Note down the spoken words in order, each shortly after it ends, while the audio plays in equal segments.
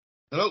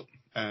Hello,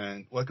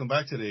 and welcome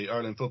back to the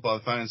Ireland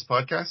Football Fans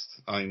Podcast.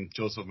 I'm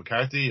Joseph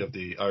McCarthy of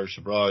the Irish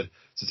Abroad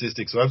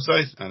Statistics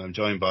website, and I'm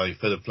joined by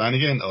Philip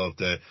Flanagan of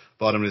the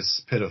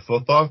Bottomless Pit of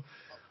Football.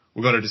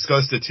 We're going to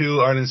discuss the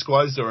two Ireland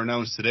squads that were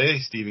announced today.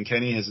 Stephen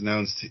Kenny has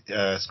announced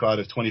a squad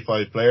of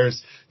 25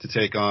 players to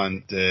take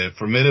on the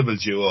formidable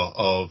duo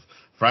of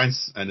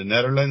France and the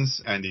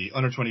Netherlands, and the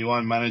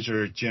under-21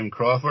 manager Jim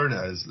Crawford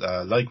has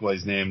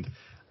likewise named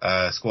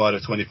a squad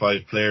of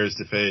 25 players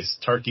to face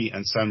Turkey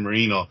and San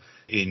Marino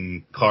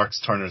in Cork's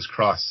Turner's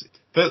Cross.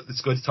 Phil,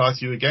 it's good to talk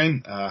to you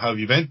again. How have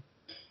you been?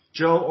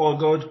 Joe, all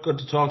good. Good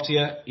to talk to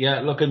you.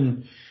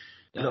 Looking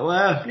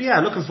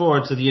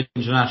forward to the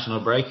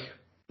international break,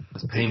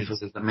 as painful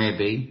as it may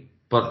be,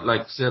 but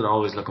still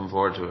always looking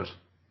forward to it.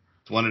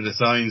 It's one of the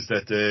signs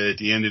that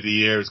the end of the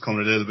year is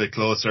coming a little bit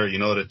closer. You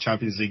know, the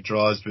Champions League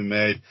draw has been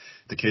made,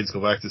 the kids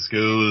go back to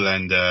school,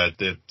 and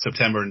the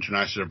September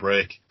international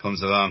break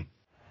comes along.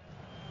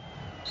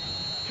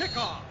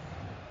 Kickoff.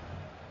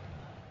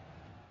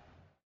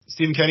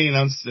 Stephen Kenny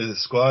announced the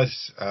squad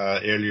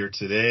earlier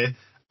today.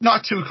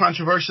 Not too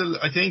controversial,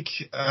 I think.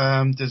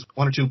 There's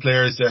one or two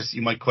players that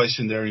you might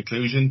question their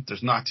inclusion.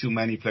 There's not too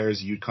many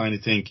players you'd kind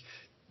of think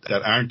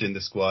that aren't in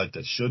the squad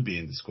that should be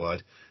in the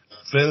squad.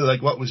 Phil,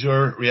 what was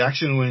your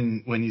reaction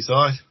when you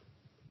saw it?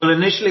 Well,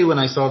 initially when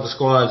I saw the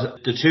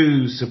squad, the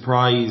two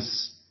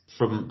surprise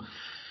from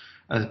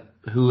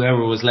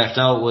whoever was left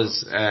out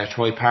was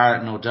Troy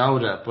Parrott and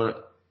O'Dowda,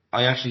 but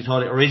I actually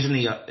thought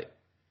originally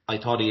I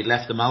thought he had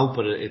left them out,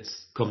 but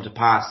it's come to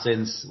pass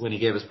since when he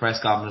gave his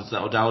press conference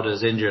that O'Dowda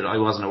is injured. I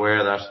wasn't aware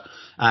of that.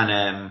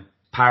 And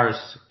Parrott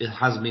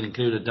hasn't been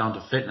included down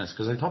to fitness,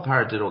 because I thought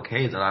Parrott did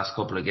okay the last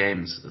couple of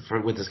games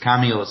with his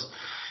cameos.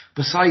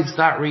 Besides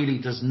that, really,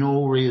 there's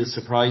no real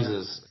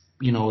surprises.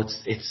 You know,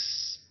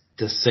 it's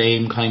the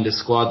same kind of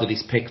squad that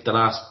he's picked the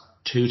last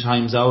two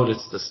times out.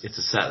 It's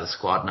a settled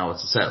squad now.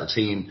 It's a settled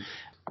team.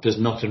 There's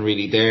nothing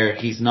really there.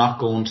 He's not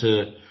going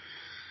to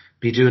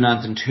be doing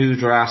anything too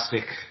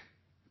drastic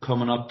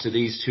coming up to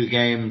these two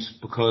games,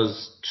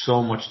 because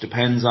so much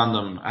depends on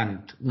them,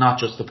 and not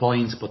just the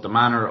points but the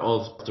manner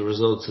of the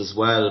results as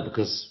well,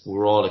 because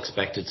we're all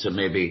expected to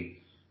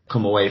maybe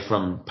come away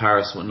from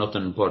Paris with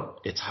nothing, but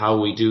it's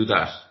how we do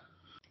that.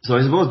 So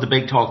I suppose the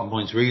big talking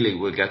points, really,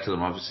 we'll get to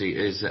them obviously,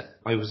 is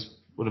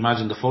would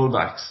imagine the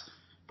fullbacks,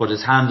 but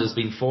his hand has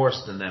been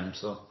forced in them,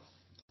 so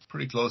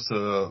pretty close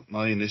to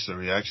my initial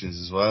reactions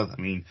as well. I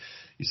mean,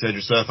 you said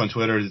yourself on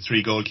Twitter the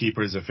three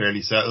goalkeepers are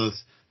fairly settled.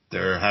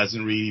 There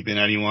hasn't really been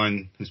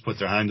anyone who's put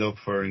their hand up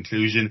for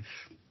inclusion.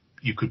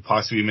 You could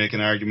possibly make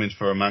an argument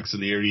for Max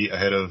O'Leary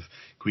ahead of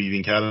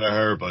Caoimhín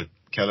Kelleher, but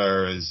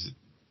Kelleher is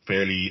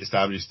fairly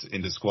established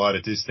in the squad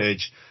at this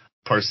stage.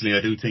 Personally,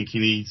 I do think he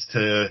needs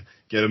to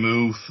get a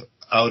move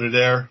out of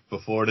there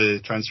before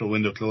the transfer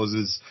window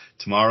closes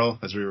tomorrow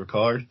as we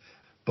record.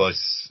 But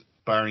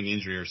barring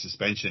injury or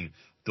suspension,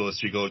 those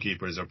three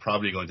goalkeepers are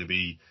probably going to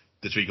be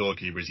the three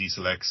goalkeepers he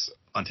selects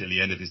until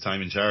the end of his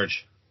time in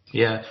charge.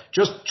 Yeah,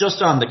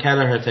 just on the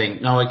Kelleher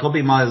thing. Now, I could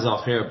be miles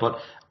off here, but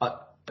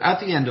at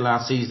the end of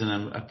last season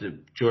and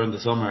during the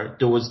summer,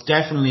 there was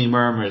definitely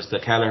murmurs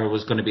that Kelleher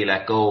was going to be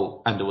let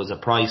go, and there was a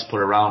price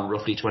put around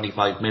roughly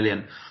 25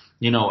 million.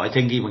 You know, I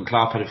think even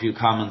Klopp had a few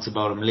comments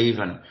about him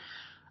leaving,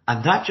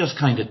 and that just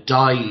kind of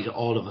died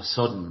all of a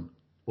sudden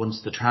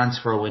once the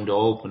transfer window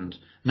opened.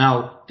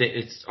 Now,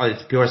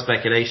 it's pure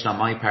speculation on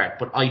my part,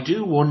 but I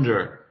do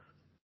wonder,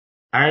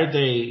 are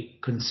they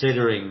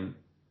considering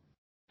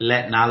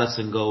letting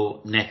Alisson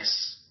go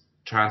next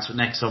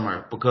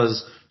summer?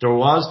 Because there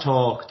was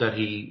talk that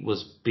he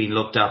was being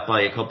looked at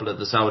by a couple of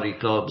the Saudi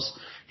clubs.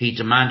 He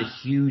demanded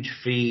a huge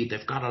fee.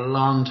 They've got a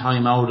long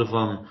time out of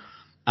him,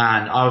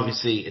 and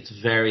obviously it's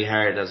very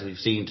hard, as we've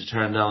seen, to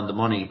turn down the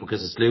money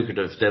because it's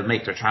lucrative. They'll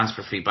make their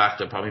transfer fee back.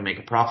 They'll probably make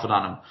a profit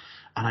on him.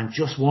 And I'm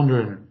just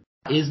wondering,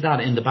 is that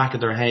in the back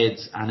of their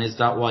heads, and is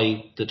that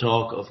why the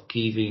talk of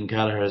Caoimhín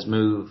Kelleher's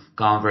move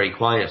gone very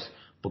quiet?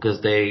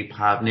 Because they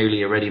have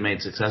nearly a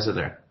ready-made successor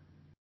there.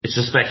 It's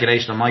just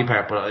speculation on my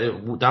part,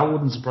 but that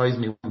wouldn't surprise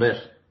me one bit.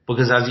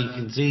 Because as you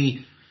can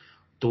see,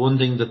 the one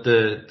thing that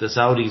the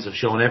Saudis have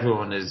shown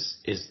everyone is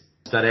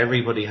that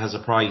everybody has a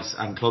price,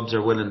 and clubs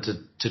are willing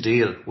to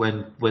deal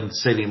when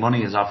silly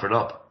money is offered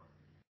up.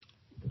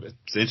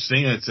 It's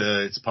interesting. It's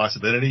a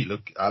possibility.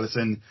 Look,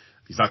 Alisson,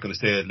 he's not going to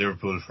stay at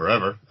Liverpool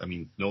forever. I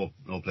mean, no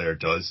player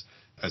does,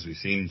 as we've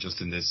seen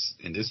just in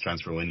this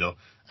transfer window.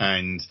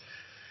 And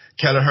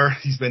Kelleher,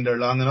 he's been there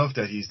long enough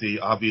that he's the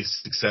obvious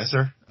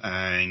successor,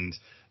 and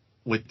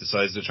with the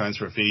size of the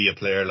transfer fee a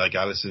player like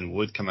Alisson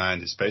would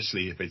command,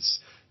 especially if it's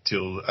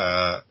to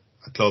a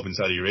club in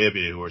Saudi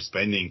Arabia who are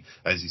spending,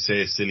 as you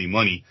say, silly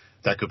money,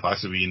 that could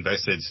possibly be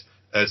invested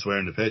elsewhere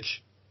in the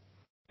pitch.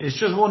 It's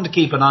just one to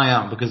keep an eye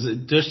on, because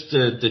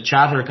the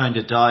chatter kind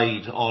of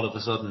died all of a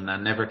sudden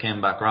and never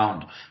came back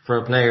round for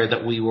a player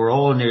that we were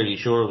all nearly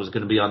sure was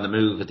going to be on the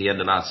move at the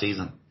end of last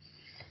season.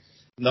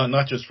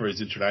 Not just for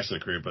his international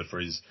career, but for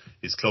his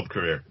club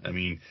career. I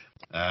mean,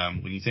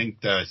 when you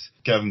think that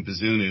Gavin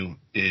Bazunu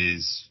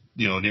is,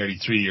 nearly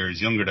 3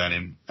 years younger than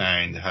him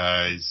and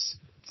has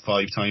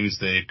 5 times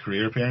the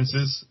career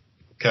appearances.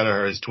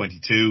 Kelleher has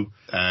 22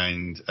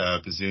 and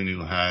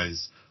Bazunu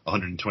has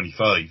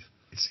 125.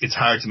 It's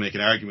hard to make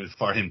an argument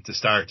for him to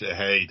start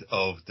ahead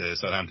of the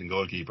Southampton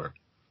goalkeeper.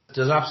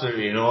 There's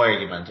absolutely no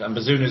argument. And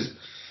Bazunu's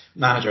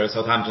manager at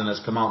Southampton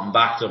has come out and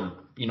backed him,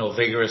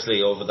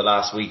 vigorously over the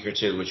last week or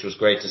two, which was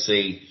great to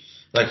see.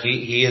 Like,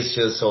 he is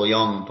still so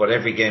young, but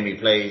every game he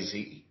plays,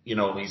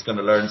 he's going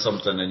to learn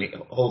something, and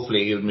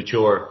hopefully he'll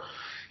mature.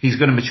 He's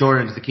going to mature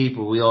into the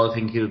keeper we all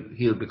think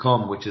he'll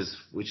become, which is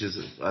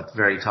at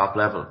very top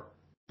level.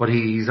 But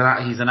he's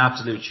an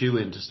absolute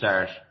shoe-in to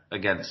start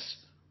against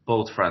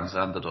both France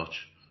and the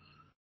Dutch.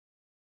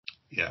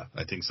 Yeah,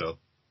 I think so.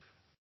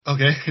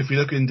 Okay, if we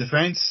look in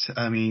defence,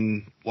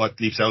 what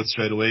leaps out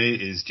straight away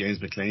is James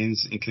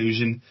McLean's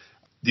inclusion.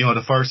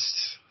 The first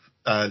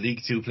League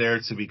Two player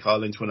to be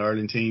called into an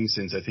Ireland team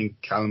since I think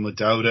Callum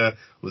O'Dowda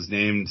was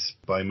named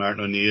by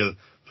Martin O'Neill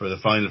for the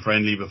final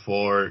friendly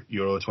before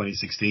Euro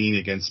 2016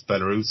 against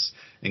Belarus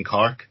in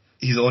Cork.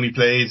 He's only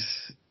played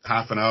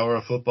half an hour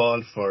of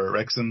football for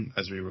Wrexham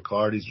as we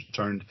record. He's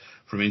returned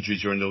from injury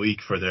during the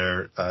week for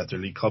their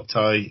League Cup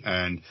tie,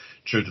 and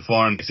true to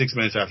form, 6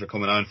 minutes after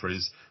coming on for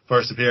his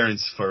first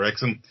appearance for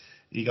Wrexham,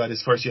 he got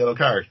his first yellow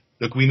card.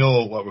 Look, we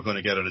know what we're going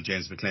to get out of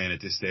James McLean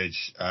at this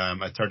stage.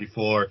 At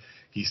 34,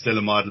 he's still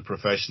a model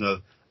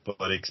professional,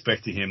 but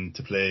expecting him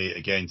to play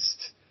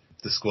against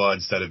the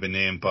squads that have been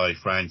named by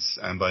France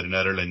and by the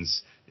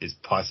Netherlands is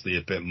possibly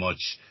a bit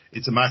much.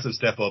 It's a massive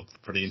step up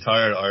for the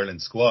entire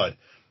Ireland squad,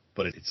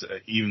 but it's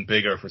even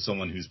bigger for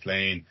someone who's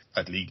playing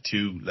at League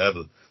Two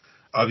level.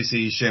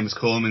 Obviously, Seamus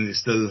Coleman is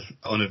still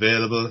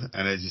unavailable,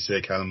 and as you say,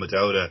 Callum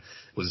O'Dowda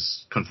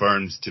was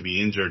confirmed to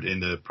be injured in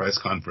the press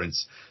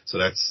conference. So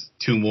that's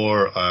 2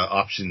 more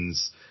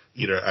options,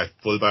 either at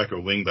fullback or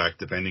wingback,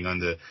 depending on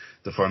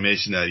the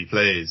formation that he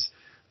plays.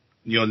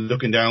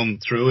 Looking down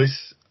through it,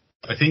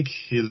 I think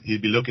he'll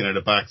be looking at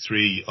a back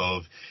 3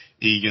 of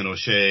Egan,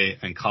 O'Shea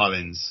and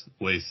Collins,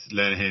 with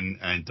Lenihan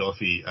and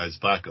Duffy as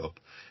backup,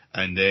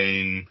 and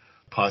then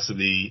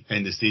possibly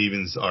Enda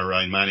Stevens or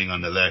Ryan Manning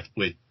on the left,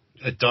 with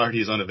Doherty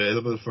is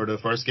unavailable for the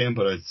first game,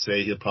 but I'd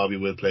say he'll probably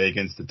will play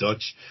against the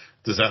Dutch.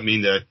 Does that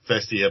mean that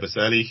Festi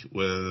Ebosele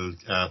will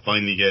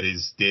finally get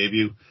his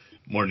debut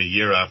more than a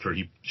year after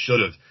he should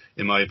have,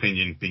 in my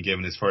opinion, been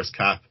given his first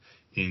cap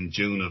in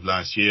June of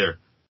last year?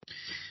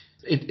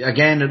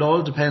 It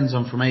all depends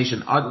on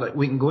formation.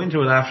 We can go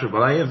into it after,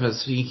 but I have a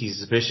sneaky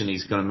suspicion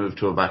he's going to move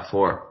to a back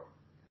 4,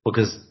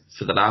 because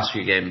for the last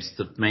few games,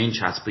 the main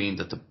chat's been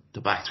that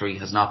the back 3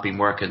 has not been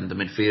working. The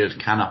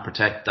midfield cannot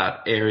protect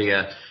that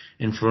area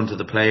in front of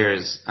the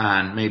players,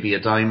 and maybe a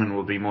diamond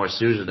would be more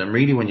suited. And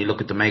really, when you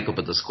look at the makeup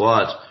of the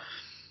squad,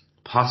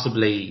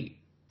 possibly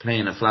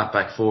playing a flat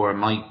back 4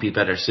 might be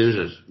better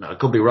suited. I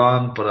could be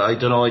wrong, but I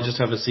don't know. I just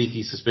have a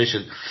sneaky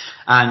suspicion.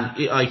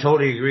 And I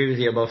totally agree with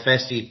you about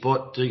Festi,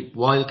 but the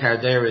wild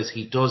card there is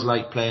he does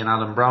like playing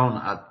Alan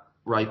Brown at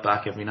right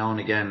back every now and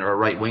again, or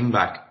right wing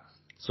back.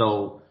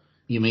 So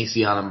you may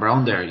see Alan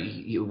Brown there.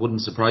 It wouldn't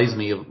surprise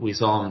me if we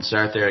saw him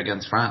start there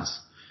against France.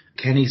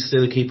 Kenny's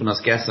still keeping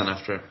us guessing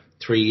after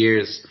 3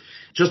 years.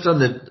 Just on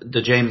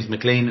the James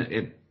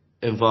McLean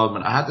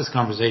involvement, I had this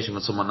conversation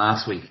with someone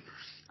last week,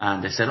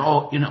 and they said,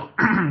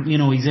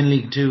 he's in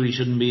League Two, he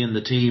shouldn't be in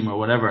the team or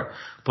whatever.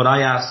 But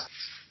I asked,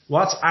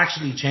 what's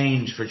actually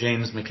changed for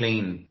James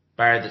McLean,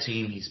 bar the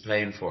team he's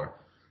playing for?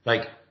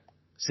 Like,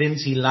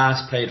 since he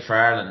last played for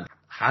Ireland,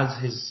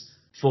 has his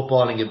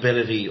footballing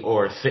ability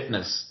or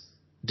fitness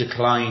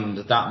declined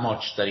that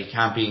much that he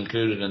can't be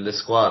included in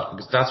this squad?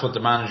 Because that's what the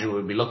manager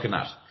would be looking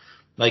at.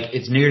 Like,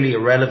 it's nearly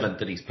irrelevant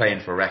that he's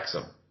playing for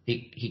Wrexham.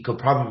 He could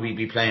probably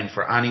be playing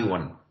for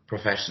anyone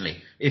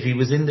professionally. If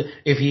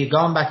he had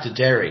gone back to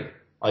Derry,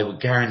 I would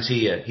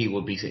guarantee you he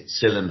would be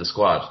still in the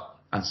squad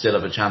and still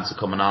have a chance of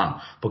coming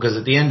on. Because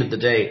at the end of the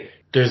day,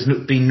 there's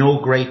been no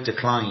great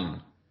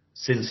decline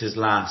since his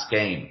last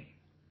game.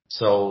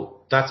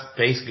 So that's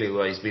basically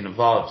why he's been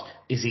involved.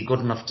 Is he good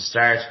enough to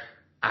start?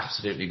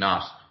 Absolutely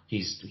not.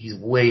 He's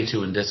way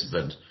too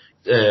indisciplined.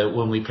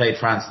 When we played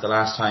France the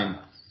last time,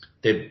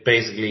 they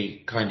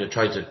basically kind of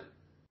tried to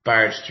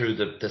barge through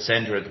the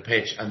centre of the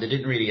pitch, and they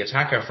didn't really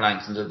attack our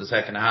flanks until the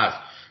second half.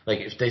 Like,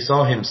 if they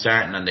saw him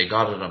starting and they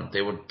got at him,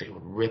 they would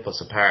rip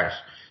us apart.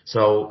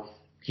 So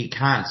he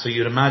can't. So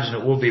you'd imagine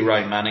it would be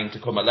Ryan Manning to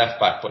come at left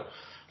back, but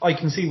I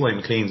can see why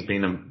McLean's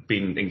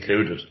been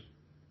included.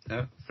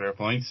 Yeah, fair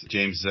point.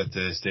 James is at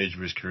the stage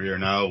of his career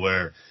now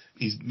where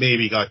he's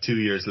maybe got 2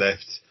 years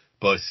left,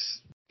 but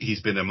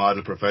he's been a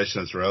model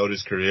professional throughout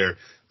his career,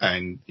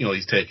 and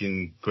he's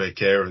taking great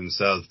care of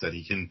himself that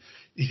he can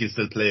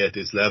still play at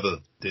this level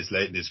this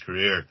late in his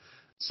career.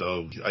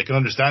 So I can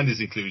understand his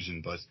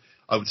inclusion, but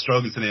I would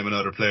struggle to name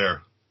another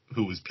player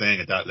who was playing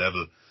at that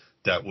level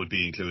that would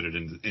be included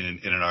in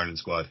an Ireland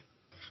squad.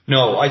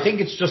 No, I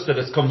think it's just that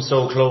it's come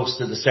so close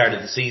to the start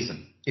of the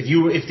season.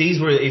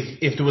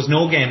 If there was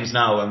no games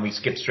now and we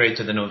skipped straight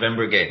to the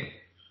November game,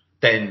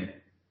 then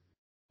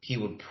he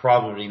would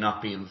probably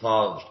not be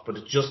involved. But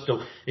it's just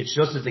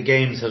that the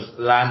games have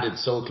landed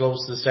so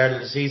close to the start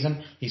of the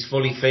season. He's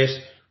fully fit.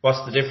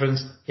 What's the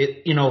difference?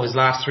 His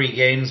last 3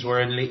 games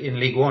were in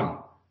League One.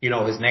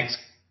 His next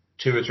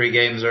 2 or 3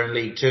 games are in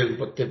League Two,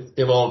 but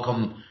they've all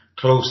come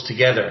close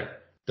together.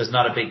 There's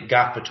not a big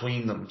gap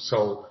between them.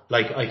 So,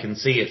 I can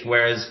see it.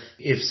 Whereas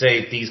if,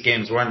 say, these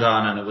games weren't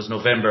on and it was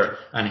November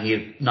and he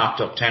had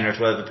knocked up 10 or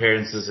 12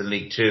 appearances in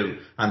League Two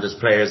and there's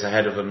players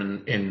ahead of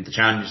him in the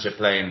Championship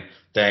playing,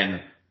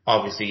 then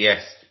obviously,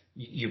 yes,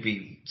 you'd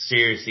be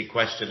seriously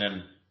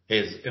questioning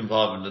his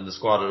involvement in the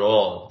squad at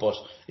all. But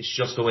it's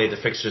just the way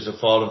the fixtures have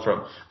fallen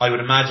from. I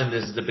would imagine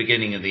this is the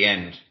beginning of the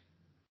end.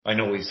 I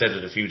know we've said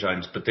it a few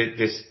times, but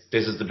this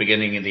is the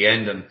beginning and the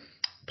end, and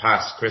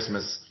past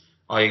Christmas,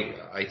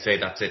 I'd say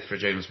that's it for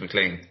James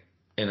McLean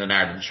in an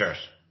Ireland shirt.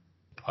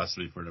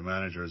 Possibly for the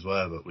manager as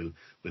well, but we'll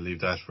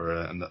leave that for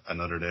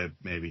another day,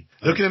 maybe.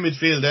 Looking at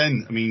midfield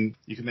then, I mean,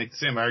 you can make the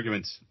same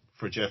argument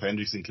for Jeff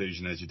Hendrick's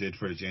inclusion as you did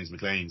for James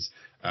McLean's,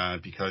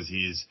 because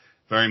he is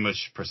very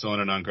much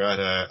persona non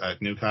grata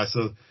at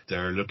Newcastle.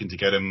 They're looking to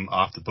get him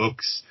off the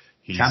books.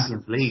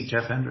 Champions League,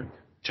 Jeff Hendrick.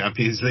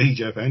 Champions League,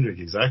 Jeff Hendrick,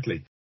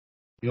 exactly.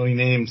 He only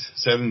named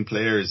 7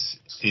 players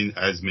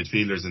as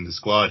midfielders in the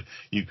squad.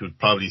 You could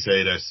probably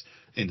say that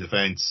in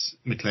defence,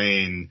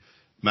 McLean,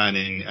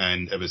 Manning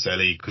and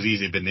Ebosele could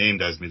easily have been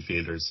named as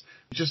midfielders.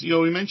 Just,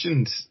 we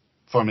mentioned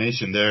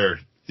formation there.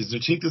 Do you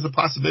think there's a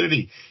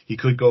possibility he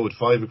could go with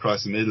 5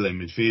 across the middle in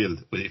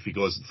midfield if he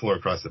goes 4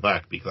 across the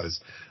back? Because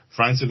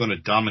France are going to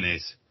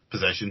dominate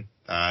possession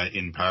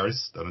in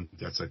Paris.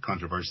 That's a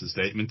controversial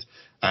statement.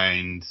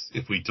 And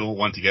if we don't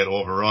want to get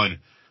overrun,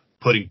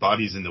 putting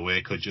bodies in the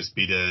way could just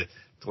be I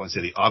don't want to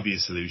say the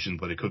obvious solution,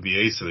 but it could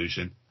be a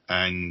solution.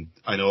 And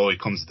I know it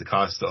comes at the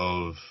cost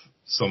of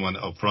someone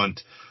up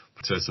front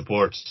to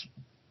support.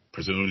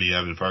 Presumably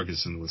Evan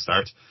Ferguson will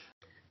start.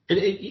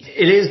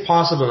 It is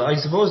possible. I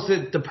suppose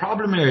the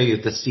problem area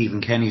that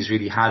Stephen Kenny's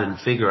really had in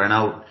figuring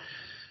out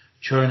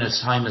during his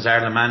time as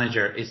Ireland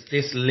manager is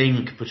this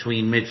link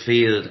between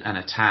midfield and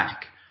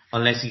attack,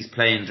 unless he's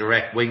playing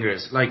direct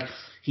wingers.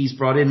 He's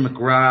brought in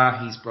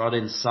McGrath, he's brought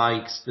in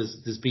Sykes.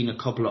 There's been a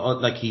couple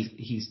of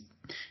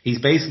he's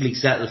basically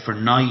settled for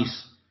Knight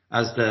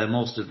as the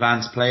most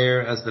advanced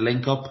player, as the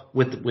link up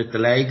with the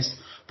legs.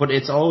 But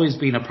it's always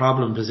been a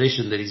problem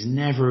position that he's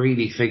never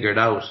really figured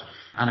out.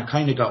 And it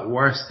kind of got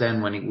worse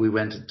then when we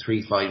went to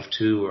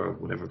 3-5-2 or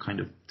whatever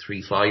kind of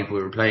 3-5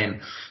 we were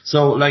playing.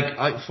 So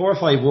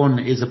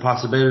 4-5-1 is a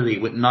possibility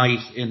with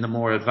Knight in the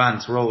more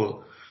advanced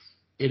role.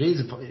 It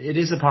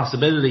is a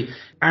possibility.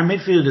 Our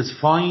midfield is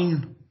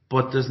fine,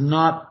 but there's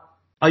not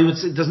a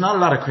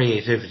lot of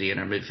creativity in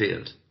our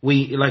midfield.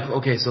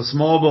 So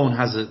Smallbone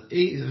has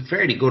a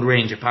fairly good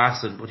range of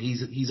passing, but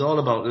he's all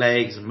about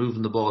legs and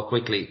moving the ball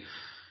quickly.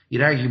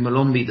 You'd argue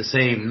Malumbi the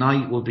same.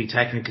 Knight would be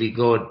technically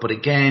good, but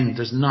again,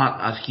 there's not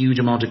a huge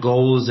amount of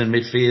goals in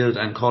midfield,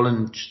 and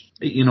Cullen,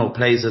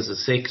 plays as a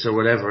 6 or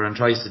whatever and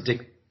tries to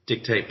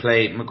dictate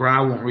play.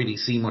 McGrath won't really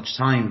see much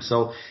time,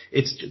 so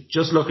it's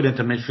just looking at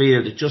the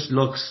midfield. It just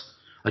looks,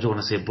 I don't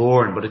want to say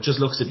boring, but it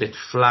just looks a bit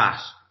flat.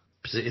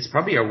 It's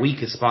probably our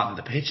weakest spot on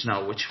the pitch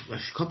now, which a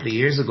couple of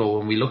years ago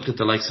when we looked at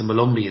the likes of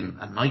Malumbi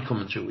and Knight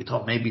coming through, we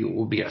thought maybe it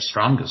would be our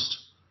strongest.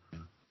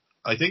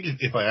 I think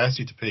if I asked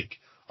you to pick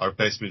our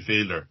best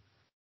midfielder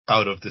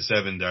out of the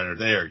 7 that are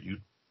there,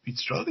 you'd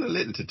struggle a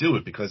little to do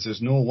it because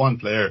there's no one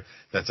player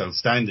that's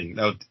outstanding.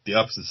 Now, the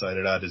opposite side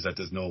of that is that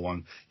there's no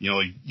one,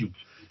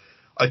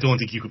 I don't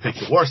think you could pick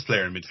the worst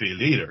player in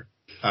midfield either.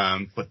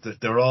 But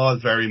they're all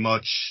very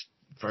much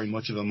of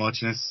a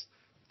muchness.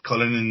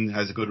 Cullinan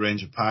has a good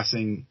range of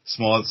passing.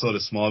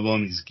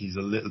 Smallbone, he's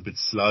a little bit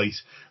slight.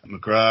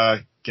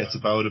 McGrath gets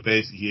about a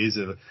bit. He is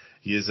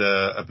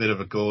a bit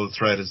of a goal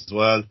threat as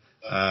well.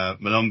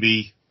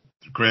 Malumbi,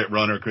 great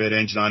runner, great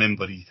engine on him,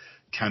 but he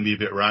can be a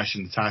bit rash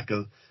in the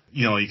tackle.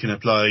 You can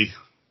apply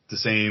the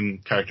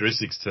same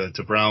characteristics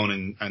to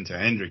Brown and to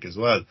Hendrick as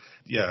well.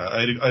 Yeah,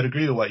 I'd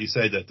agree with what you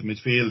said, that the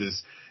midfield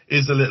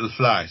is a little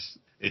flat.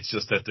 It's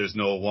just that there's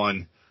no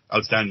one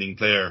outstanding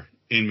player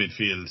in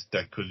midfield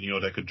that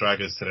could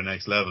drag us to the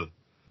next level.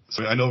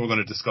 So I know we're going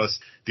to discuss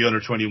the under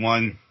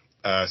 21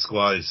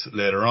 squad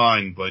later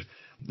on, but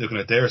looking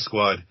at their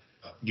squad,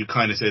 you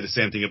kind of say the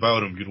same thing about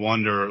them. You'd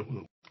wonder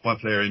what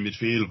player in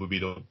midfield would be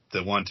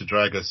the one to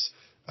drag us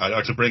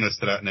or to bring us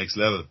to that next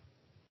level.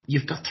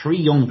 You've got 3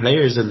 young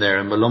players in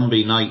there,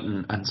 Malumbi, Knight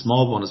and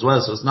Smallbone as well,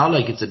 so it's not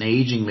like it's an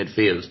aging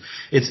midfield.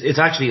 It's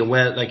actually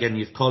and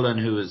you've Cullen,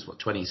 who is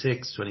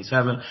 26,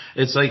 27.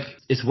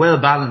 It's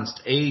well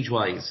balanced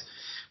age-wise.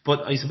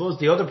 But I suppose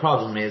the other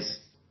problem is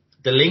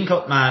the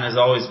link-up man has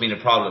always been a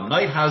problem.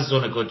 Knight has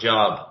done a good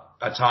job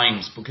at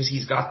times because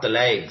he's got the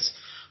legs.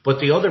 But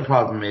the other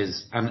problem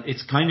is, and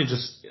it's kind of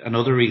just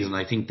another reason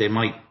I think they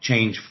might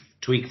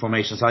tweak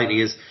formation slightly,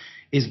 is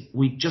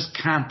we just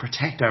can't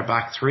protect our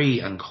back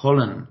 3, and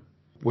Cullen,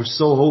 we're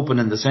so open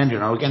in the centre.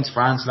 Now against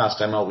France last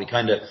time out, we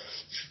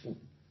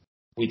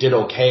did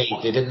okay.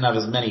 They didn't have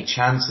as many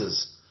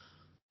chances,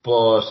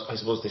 but I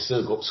suppose they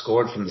still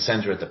scored from the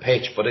centre of the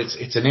pitch. But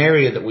it's an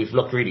area that we've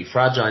looked really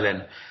fragile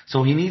in.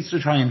 So he needs to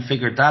try and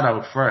figure that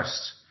out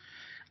first.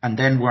 and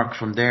then work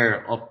from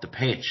there up the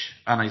pitch.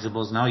 And I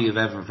suppose now you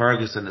have Evan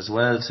Ferguson as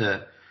well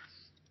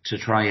to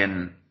try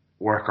and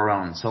work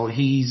around. So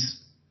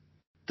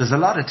there's a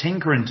lot of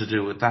tinkering to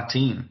do with that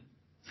team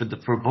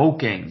for both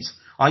games.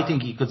 I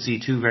think you could see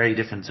two very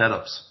different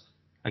setups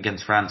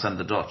against France and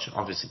the Dutch.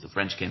 Obviously the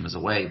French game is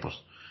away, but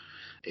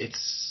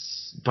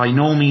it's by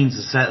no means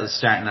a settled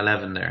starting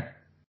 11 there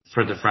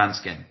for the France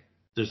game.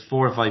 There's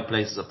 4 or 5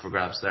 places up for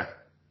grabs there.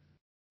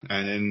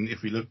 And then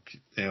if we look,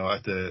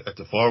 at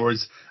the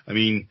forwards, I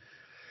mean,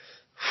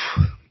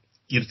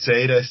 you'd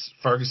say that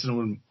Ferguson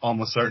will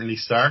almost certainly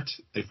start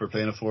if we're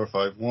playing a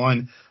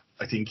 4-5-1.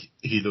 I think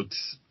he looked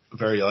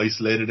very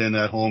isolated in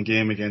that home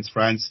game against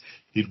France.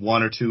 He'd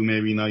 1 or 2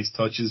 maybe nice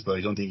touches, but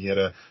I don't think he had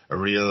a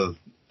real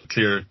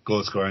clear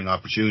goal scoring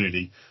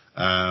opportunity.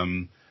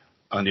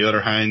 On the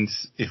other hand,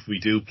 if we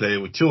do play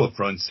with 2 up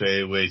front,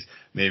 say with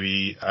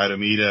maybe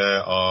Adam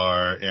Ida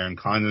or Aaron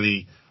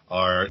Connolly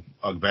or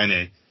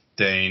Ogbene,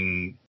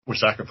 then we're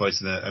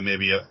sacrificing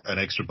maybe an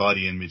extra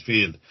body in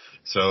midfield.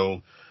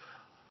 So,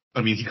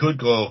 I mean, he could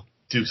go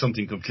do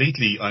something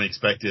completely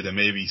unexpected and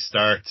maybe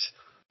start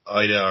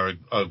Ida or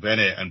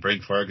Ogbene and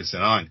bring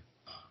Ferguson on.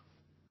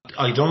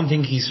 I don't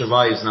think he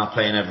survives not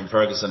playing Evan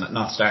Ferguson,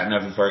 not starting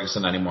Evan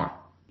Ferguson anymore.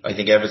 I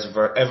think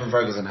Evan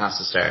Ferguson has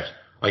to start.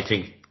 I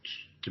think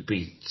to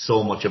be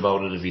so much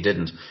about it if he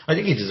didn't. I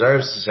think he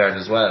deserves to start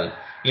as well.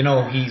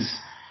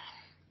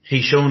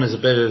 He's shown his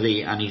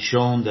ability, and he's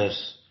shown that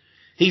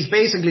he's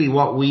basically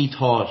what we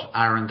thought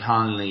Aaron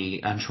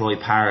Connolly and Troy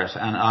Parrott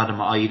and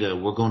Adam Ida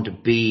were going to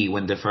be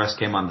when they first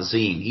came on the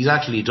scene. He's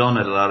actually done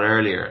it a lot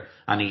earlier,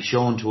 and he's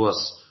shown to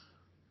us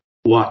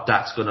what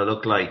that's going to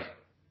look like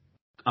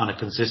on a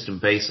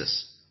consistent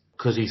basis,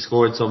 because he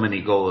scored so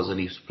many goals and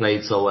he's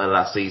played so well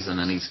last season,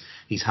 and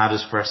he's had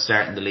his first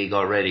start in the league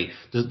already.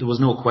 There was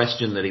no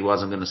question that he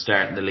wasn't going to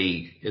start in the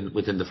league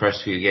within the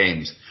first few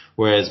games.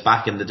 Whereas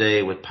back in the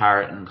day with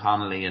Parrott and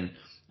Connolly and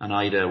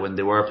Ida, when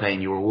they were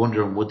playing, you were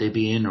wondering would they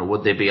be in or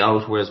would they be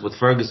out. Whereas with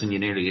Ferguson, you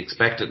nearly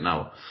expect it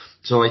now.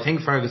 So I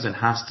think Ferguson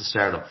has to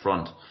start up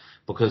front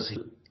because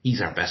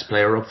he's our best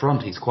player up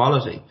front. He's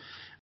quality.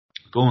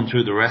 Going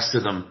through the rest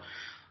of them,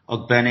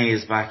 Ogbene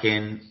is back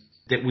in.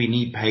 That we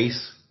need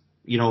pace.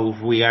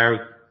 If we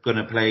are going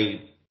to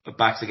play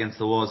backs against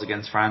the walls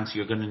against France,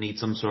 you're going to need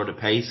some sort of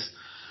pace.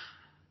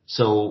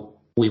 So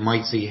we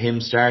might see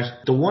him start.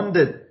 The one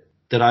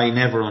that I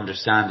never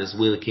understand is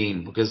Will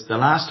Keane, because the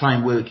last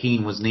time Will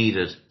Keane was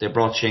needed, they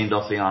brought Shane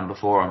Duffy on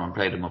before him and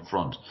played him up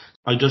front.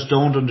 I just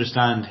don't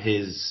understand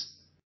his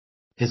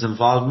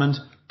involvement,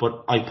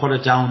 but I put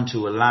it down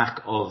to a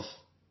lack of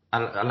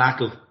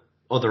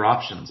other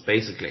options,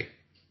 basically.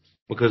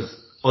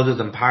 Because other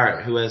than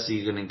Parrott, who else are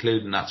you going to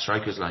include in that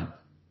strikers line?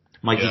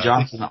 Mikey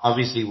Johnson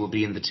obviously will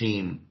be in the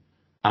team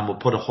and will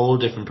put a whole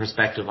different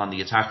perspective on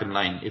the attacking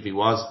line if he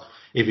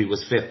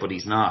was fit, but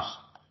he's not.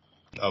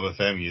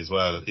 Obafemi as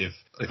well. If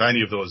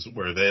any of those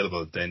were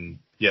available, then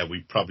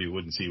we probably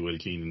wouldn't see Will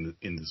Keane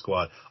in the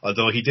squad.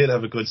 Although he did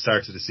have a good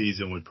start to the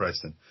season with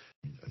Preston.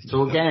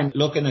 So again,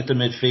 looking at the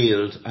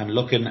midfield and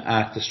looking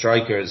at the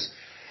strikers,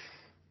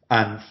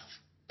 and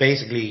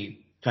basically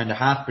kind of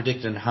half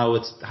predicting how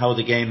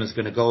the game is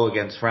going to go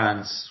against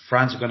France.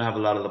 France are going to have a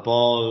lot of the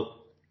ball.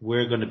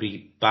 We're going to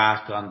be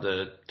back on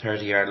the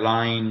 30-yard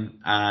line,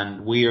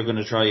 and we are going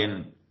to try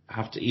and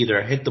have to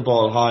either hit the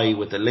ball high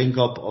with the link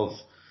up of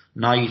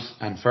Knight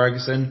and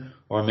Ferguson,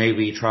 or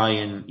maybe try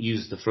and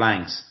use the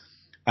flanks.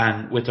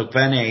 And with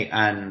Ogbene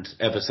and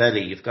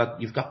Eboseli,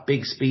 you've got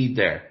big speed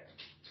there.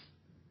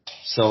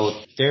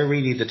 So they're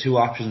really the two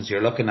options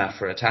you're looking at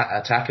for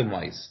attacking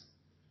wise.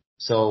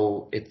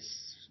 So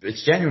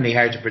it's genuinely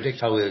hard to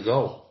predict how it'll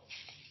go.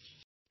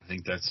 I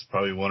think that's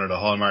probably one of the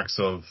hallmarks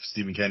of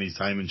Stephen Kenny's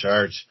time in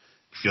charge.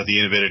 He's got the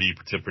inability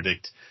to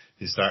predict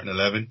his starting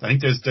 11. I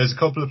think there's a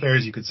couple of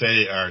players you could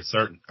say are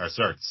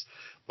certs,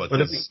 but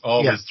there's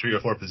always 3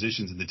 or 4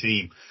 positions in the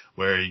team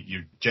where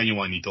you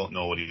genuinely don't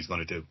know what he's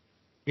going to do.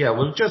 Yeah,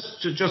 well,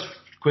 just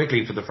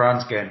quickly for the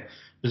France game,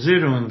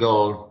 Bizzuto in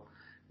goal,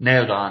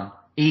 nailed on.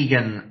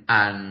 Egan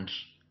and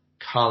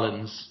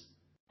Collins,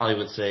 I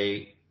would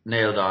say,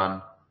 nailed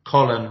on.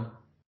 Cullen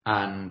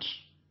and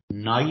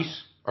Knight,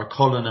 or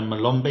Cullen and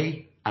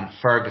Malumbi, and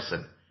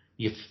Ferguson.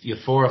 You've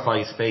 4 or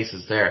 5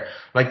 spaces there.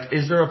 Like,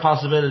 is there a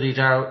possibility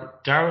Darrell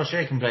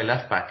O'Shea can play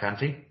left back, can't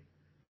he?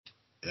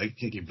 I think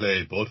he can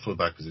play both full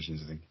back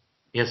positions, I think.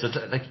 Yes,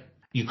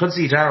 you could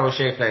see Darrell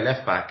O'Shea play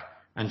left back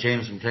and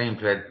James McLean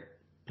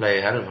play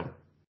ahead of him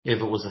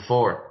if it was a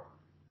 4.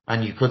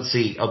 And you could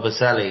see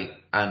Obaseli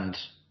and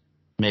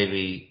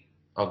maybe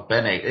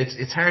Ogbene.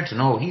 It's hard to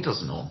know. He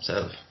doesn't know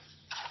himself.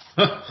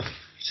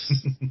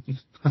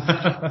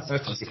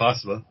 That's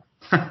possible.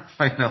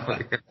 I know.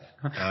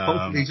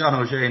 Hopefully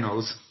John O'Shea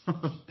knows.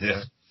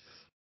 Yeah.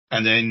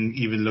 And then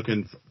even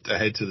looking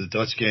ahead to the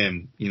Dutch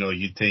game,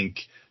 you'd think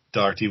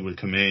Doherty will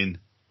come in.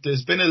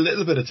 There's been a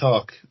little bit of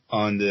talk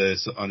on the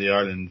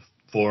Ireland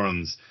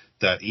forums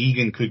that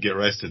Egan could get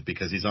rested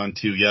because he's on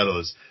 2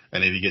 yellows,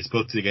 and if he gets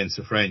booked against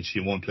the French, he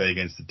won't play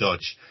against the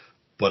Dutch.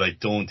 but I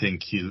don't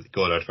think he'll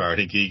go that far. I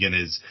think Egan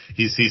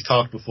he's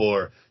talked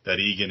before that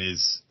Egan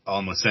is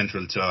almost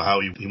central to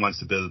how he wants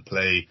to build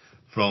play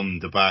from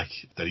the back,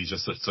 that he's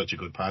just such a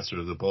good passer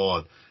of the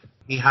ball.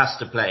 He has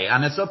to play,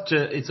 and it's up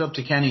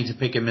to Kenny to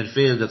pick a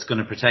midfield that's going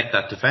to protect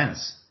that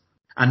defence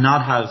and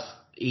not have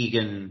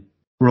Egan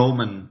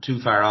roaming too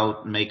far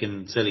out and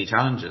making silly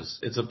challenges.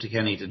 It's up to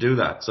Kenny to do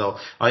that. So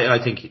I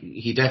think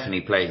he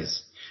definitely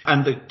plays.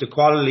 And the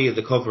quality of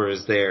the cover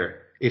is there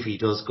if he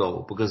does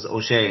go, because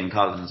O'Shea and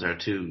Collins are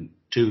two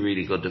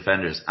really good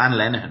defenders, and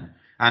Lenihan.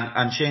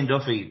 And Shane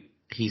Duffy,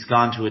 he's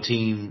gone to a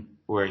team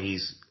where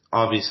he's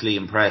obviously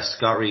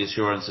impressed, got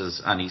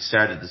reassurances, and he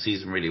started the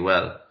season really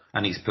well.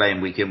 And he's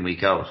playing week in,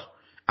 week out.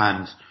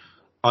 And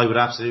I would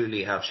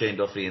absolutely have Shane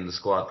Duffy in the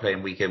squad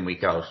playing week in,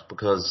 week out,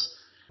 because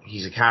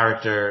he's a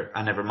character,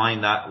 and never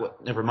mind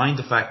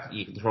the fact that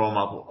you can throw him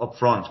up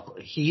front.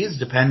 He is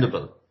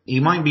dependable. He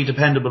might be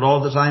dependable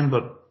all the time,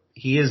 but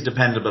he is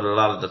dependable a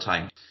lot of the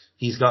time.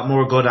 He's got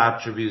more good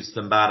attributes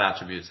than bad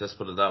attributes, let's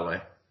put it that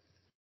way.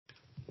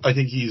 I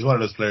think he's one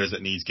of those players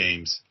that needs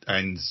games,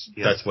 and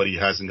that's what he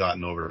hasn't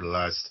gotten over the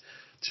last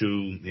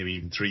 2, maybe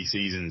even 3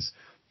 seasons.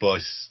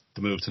 But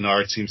the move to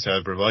Norwich seems to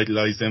have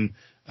revitalised him.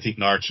 I think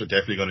Norwich are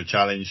definitely going to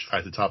challenge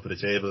at the top of the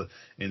table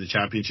in the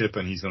Championship,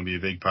 and he's going to be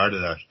a big part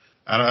of that.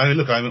 And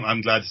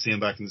I'm glad to see him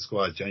back in the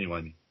squad,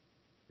 genuinely.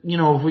 You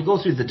know, if we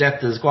go through the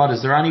depth of the squad,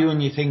 is there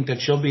anyone you think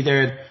that should be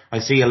there? I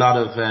see a lot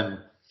of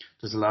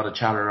there's a lot of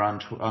chatter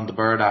on the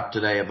Bird app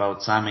today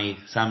about Sammy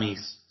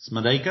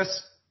Smadakis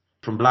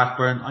from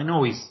Blackburn. I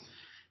know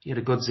he had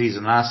a good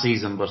season last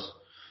season, but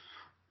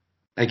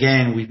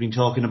again, we've been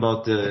talking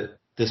about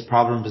this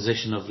problem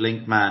position of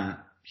link man.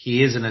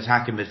 He is an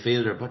attacking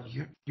midfielder, but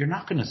you're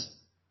not going to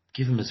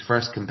give him his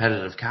first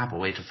competitive cap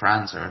away to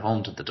France or at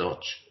home to the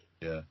Dutch.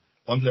 Yeah.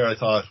 One player I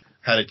thought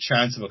had a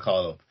chance of a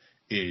call-up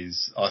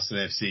is Austin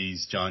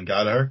FC's John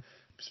Gallagher.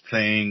 He's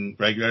playing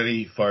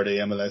regularly for the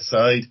MLS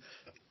side.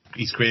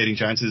 He's creating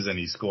chances and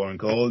he's scoring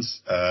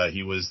goals.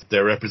 He was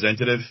their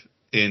representative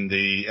in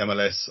the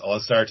MLS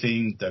All-Star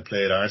team that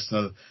played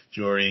Arsenal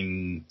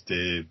during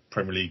the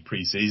Premier League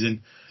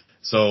pre-season.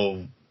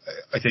 So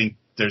I think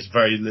there's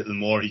very little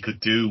more he could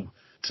do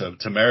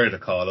to merit a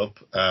call-up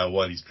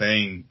while he's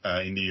playing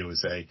in the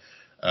USA.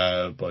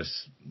 But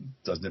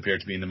doesn't appear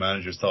to be in the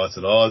manager's thoughts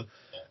at all.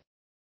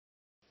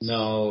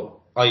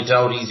 No, I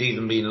doubt he's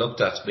even being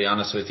looked at, to be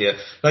honest with you.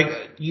 Like,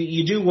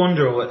 you do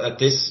wonder at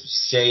this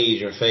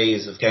stage or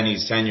phase of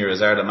Kenny's tenure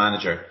as Ireland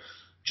manager,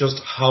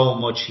 just how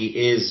much he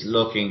is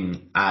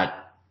looking at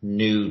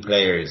new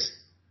players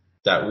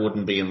that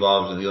wouldn't be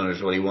involved in the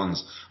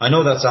under-21s. I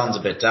know that sounds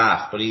a bit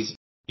daft, but he's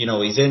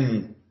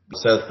in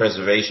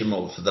self-preservation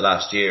mode for the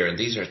last year, and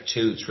these are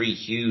 2-3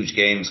 huge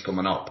games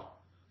coming up.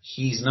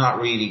 He's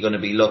not really going to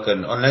be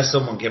looking, unless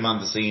someone came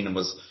on the scene and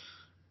was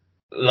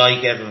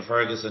like Evan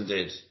Ferguson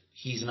did,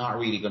 he's not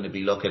really going to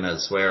be looking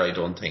elsewhere, I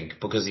don't think,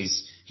 because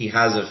he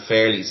has a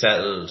fairly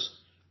settled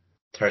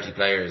 30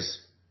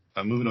 players.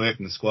 I'm moving away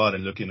from the squad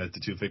and looking at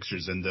the 2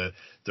 fixtures and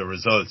the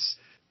results.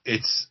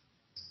 It's,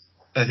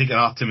 I think, an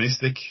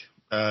optimistic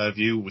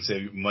view would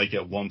say we might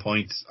get 1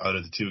 point out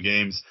of the 2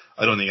 games.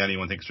 I don't think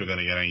anyone thinks we're going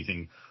to get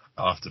anything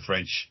off the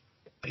French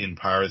in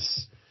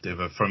Paris. They have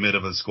a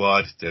formidable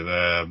squad. They have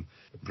a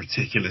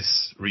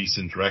ridiculous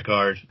recent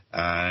record,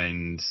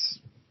 and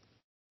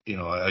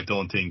I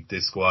don't think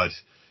this squad,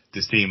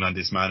 this team and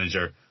this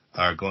manager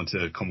are going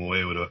to come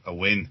away with a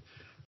win.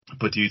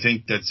 But do you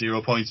think that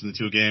 0 points in the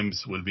 2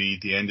 games will be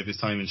the end of his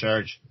time in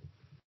charge?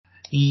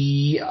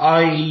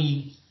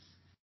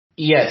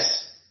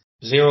 Yes.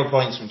 0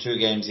 points from 2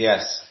 games,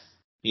 yes.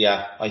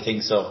 Yeah, I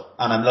think so.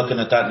 And I'm looking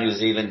at that New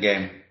Zealand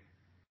game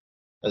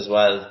as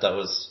well that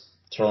was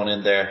thrown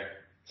in there.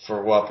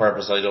 For what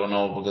purpose, I don't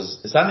know, because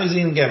is that New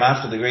Zealand game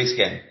after the Greece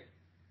game?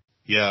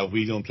 Yeah,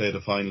 we don't play the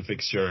final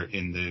fixture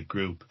in the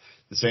group.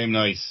 The same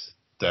night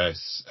that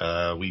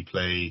we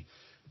play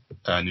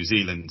New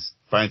Zealand,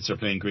 France are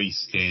playing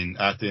Greece in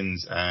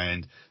Athens,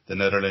 and the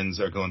Netherlands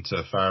are going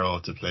to Faro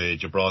to play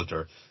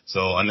Gibraltar.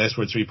 So unless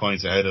we're 3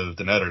 points ahead of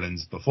the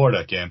Netherlands before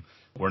that game,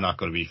 we're not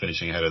going to be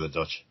finishing ahead of the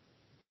Dutch.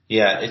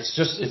 Yeah, I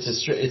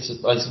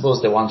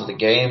suppose they wanted a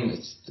game.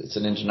 It's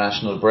an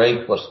international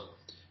break, but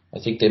I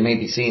think they may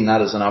be seeing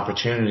that as an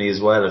opportunity as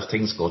well. If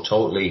things go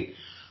totally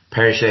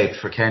pear-shaped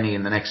for Kenny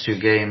in the next 2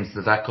 games,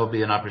 that could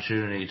be an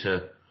opportunity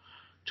to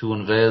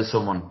unveil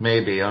someone.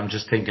 Maybe. I'm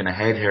just thinking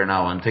ahead here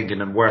now. I'm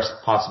thinking in worst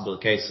possible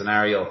case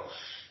scenario.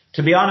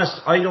 To be honest,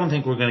 I don't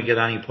think we're going to get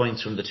any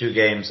points from the 2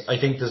 games. I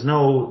think there's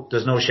no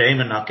shame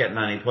in not getting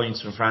any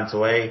points from France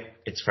away.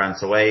 It's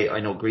France away. I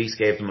know Greece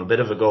gave them a bit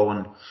of a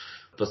going,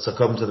 but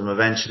succumbed to them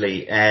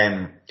eventually.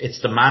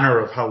 It's the manner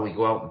of how we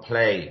go out and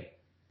play.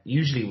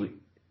 Usually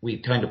we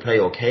kind of play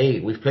okay.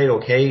 We've played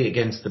okay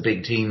against the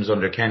big teams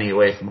under Kenny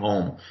away from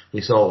home.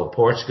 We saw with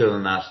Portugal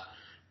and that.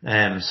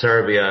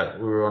 Serbia,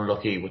 we were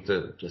unlucky with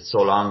it's so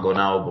long ago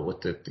now, but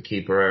with the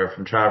keeper error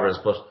from Travers.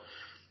 But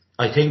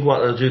I think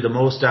what will do the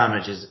most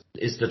damage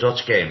is the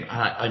Dutch game.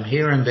 I'm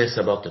hearing this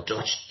about the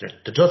Dutch.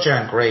 The Dutch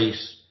aren't great,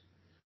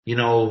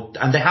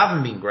 and they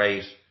haven't been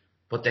great.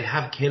 but they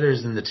have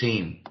killers in the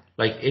team.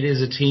 Like, it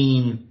is a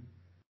team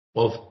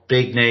of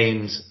big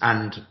names,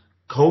 and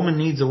Coleman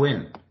needs a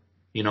win.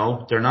 You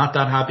know, they're not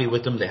that happy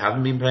with him. They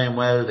haven't been playing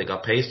well. They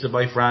got pasted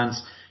by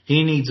France.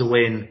 He needs a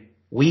win.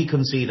 We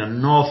concede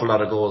an awful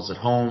lot of goals at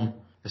home,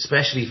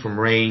 especially from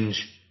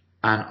range.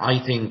 And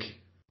I think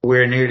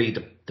we're nearly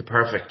the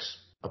perfect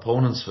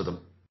opponents for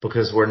them,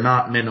 because we're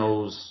not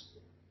minnows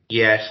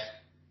yet.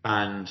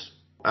 And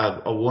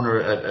a 1 or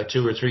a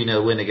 2 or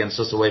 3-0 win against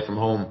us away from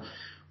home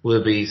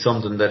will be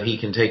something that he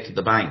can take to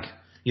the bank.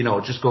 You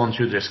know, just going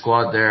through their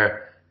squad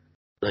there,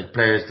 like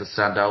players that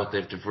stand out,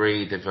 they've De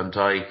Vrij, they've Van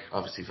Dijk.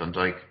 Obviously Van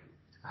Dijk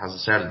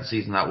hasn't started the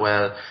season that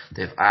well.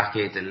 They've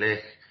Ake, De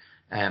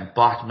Ligt,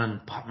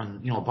 Botman.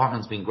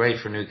 Botman's been great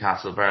for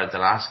Newcastle, bar the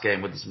last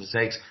game with his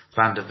mistakes.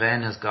 Van de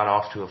Ven has got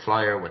off to a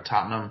flyer with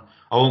Tottenham.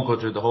 I won't go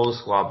through the whole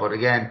squad, but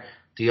again,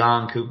 De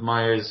Jong,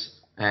 Koopmeiners,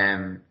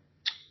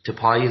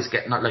 Depay is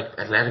getting, not like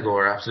Atletico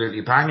are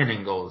absolutely banging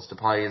in goals.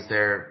 Depay is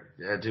there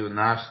doing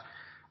that.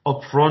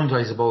 Up front,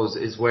 I suppose,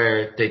 is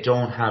where they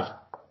don't have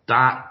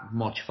that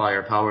much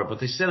firepower, but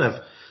they still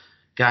have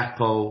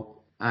Gakpo,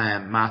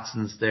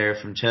 Matson's there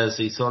from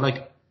Chelsea. So,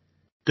 like,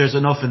 there's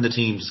enough in the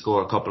team to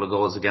score a couple of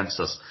goals against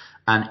us.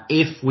 And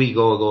if we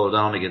go a goal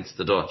down against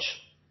the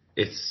Dutch,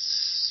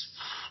 it's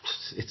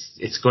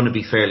going to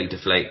be fairly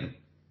deflating.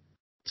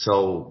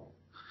 So,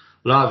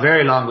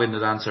 very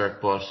long-winded answer,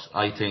 but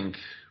I think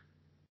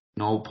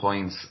no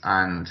points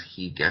and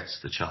he gets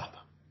the chop.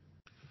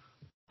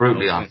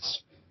 Brutally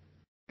honest.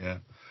 Yeah.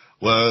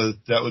 Well,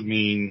 that would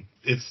mean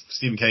if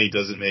Stephen Kenny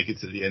doesn't make it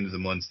to the end of the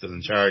month still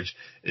in charge,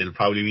 it'll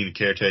probably mean a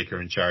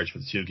caretaker in charge for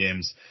the 2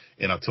 games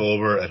in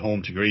October, at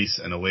home to Greece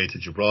and away to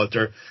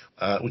Gibraltar,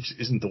 which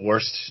isn't the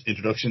worst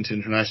introduction to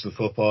international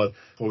football,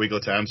 before we go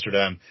to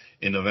Amsterdam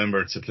in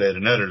November to play the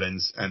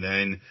Netherlands, and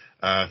then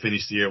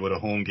finish the year with a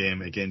home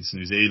game against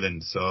New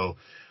Zealand. So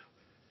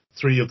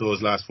 3 of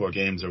those last 4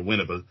 games are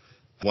winnable.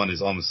 1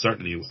 is almost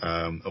certainly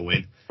a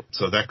win.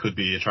 So that could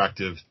be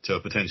attractive to a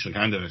potential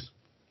candidate.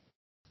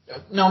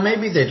 No,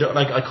 maybe they don't.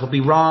 Like, I could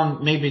be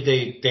wrong. Maybe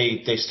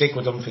they stick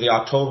with them for the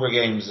October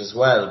games as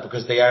well,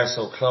 because they are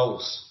so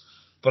close.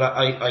 But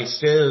I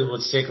still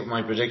would stick with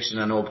my prediction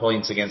of no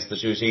points against the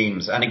 2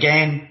 teams. And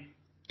again,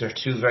 they're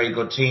 2 very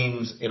good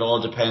teams. It all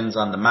depends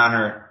on the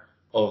manner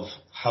of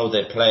how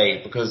they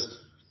play, because,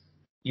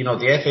 you know,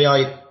 the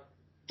FAI,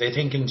 they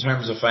think in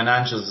terms of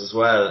financials as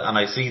well. And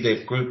I see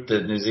they've grouped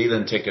the New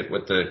Zealand ticket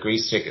with the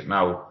Greece ticket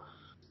now.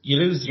 You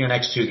lose your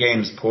next 2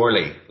 games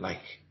poorly, like,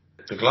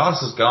 the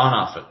gloss is gone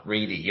off it,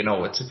 really. You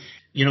know, it's,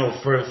 you know,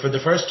 for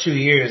the first 2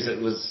 years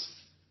it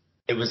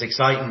was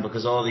exciting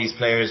because all these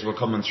players were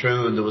coming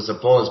through and there was a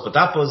buzz, but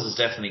that buzz is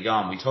definitely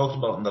gone. We talked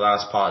about in the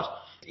last pod,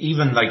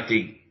 even like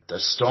the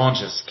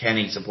staunchest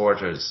Kenny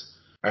supporters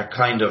are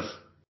kind of,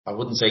 I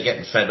wouldn't say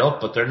getting fed up,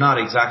 but they're not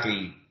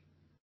exactly,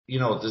 you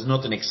know, there's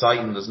nothing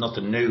exciting, there's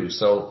nothing new.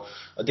 So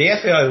the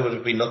FAI would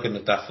have been looking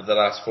at that for the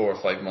last 4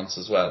 or 5 months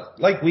as well,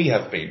 like we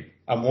have been.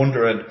 I'm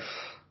wondering,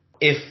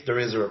 if there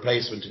is a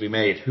replacement to be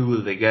made, who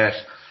will they get?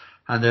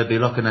 And they'll be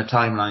looking at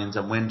timelines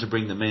and when to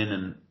bring them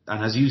in.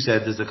 And as you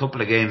said, there's a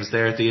couple of games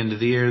there at the end of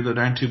the year that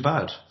aren't too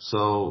bad.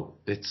 So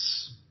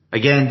it's,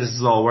 again, this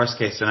is all worst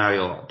case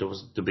scenario.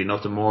 There'd be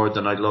nothing more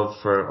than I'd love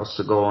for us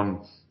to go and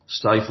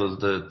stifle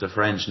the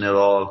French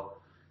 0-0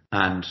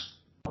 and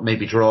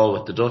maybe draw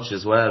with the Dutch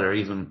as well, or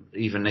even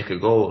nick a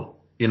goal.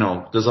 You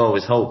know, there's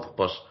always hope,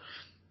 but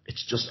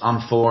it's just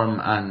on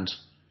form and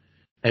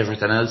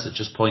everything else, it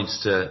just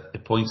points to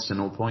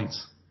no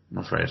points, I'm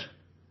afraid.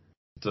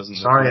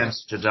 Sorry, I'm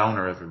such a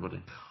downer,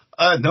 everybody.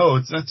 No,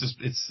 it's not just,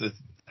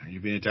 are you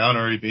being a downer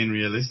or are you being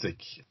realistic?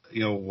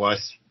 You know,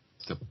 what's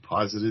the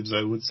positives,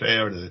 I would say,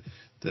 or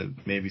the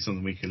maybe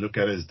something we can look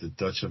at is the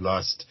Dutch have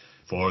lost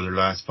 4 of their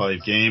last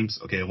 5 games.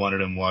 Okay, one of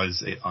them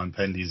was on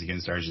penalties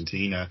against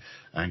Argentina,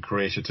 and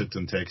Croatia took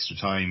them to extra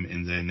time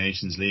in the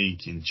Nations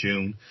League in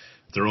June.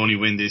 Their only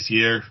win this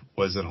year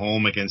was at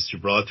home against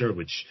Gibraltar,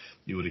 which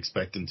you would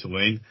expect them to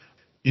win.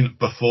 You know,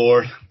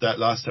 before that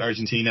loss to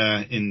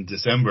Argentina in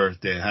December,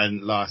 they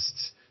hadn't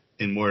lost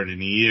in more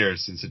than a year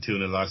since the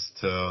 2-0 loss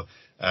to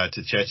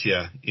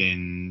Czechia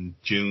in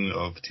June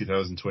of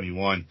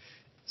 2021.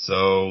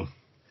 So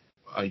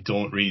I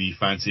don't really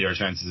fancy our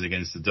chances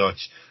against the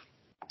Dutch.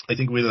 I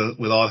think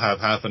we'll all have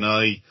half an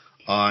eye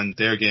on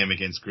their game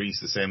against Greece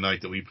the same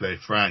night that we play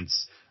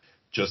France,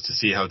 just to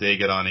see how they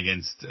get on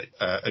against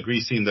a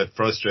Greece team that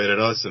frustrated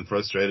us and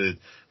frustrated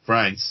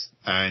France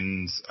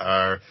and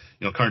are,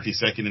 you know, currently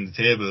second in the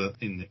table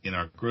in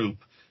our group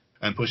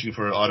and pushing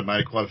for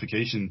automatic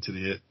qualification to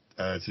the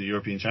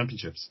European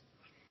Championships.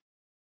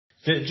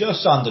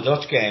 Just on the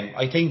Dutch game,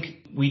 I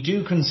think we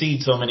do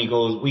concede so many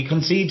goals. We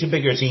concede to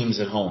bigger teams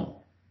at home.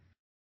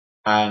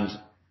 And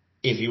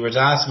if you were to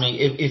ask me,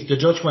 if the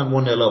Dutch went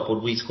 1-0 up,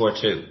 would we score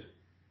 2?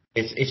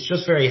 It's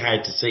just very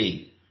hard to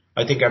see.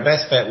 I think our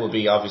best bet will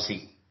be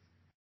obviously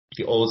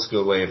the old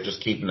school way of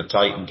just keeping it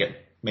tight and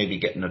maybe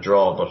getting a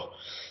draw, but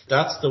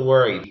that's the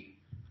worry.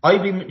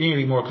 I'd be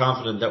nearly more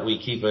confident that we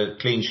keep a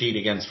clean sheet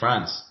against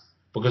France,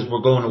 because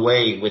we're going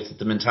away with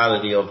the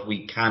mentality of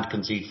we can't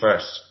concede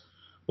first.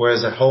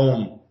 Whereas at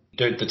home,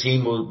 the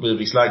team will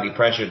be slightly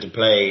pressured to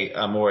play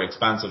a more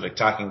expansive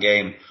attacking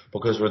game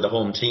because we're the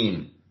home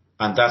team.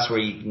 And that's where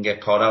you can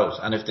get caught out.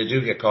 And if they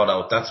do get caught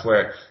out, that's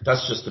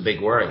just the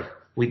big worry.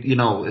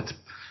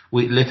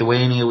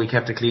 Lithuania, we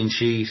kept a clean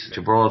sheet.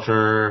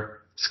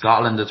 Gibraltar,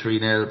 Scotland, a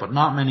 3-0, but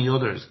not many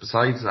others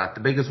besides that.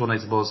 The biggest one, I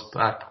suppose,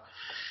 back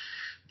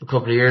a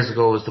couple of years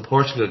ago was the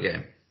Portugal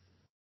game.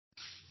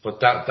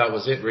 But that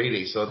was it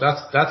really. So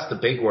that's the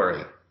big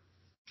worry.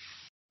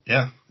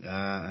 Yeah,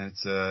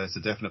 it's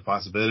a definite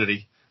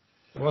possibility.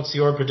 What's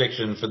your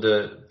prediction for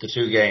the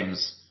two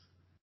games?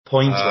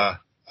 Points?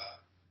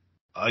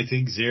 I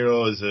think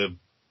 0 is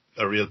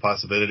a real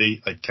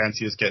possibility. I can't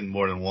see us getting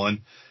more than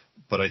 1,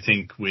 but I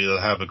think we'll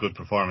have a good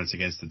performance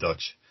against the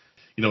Dutch.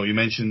 You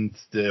mentioned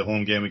the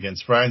home game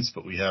against France,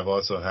 but we have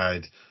also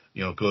had,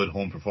 good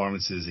home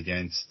performances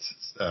against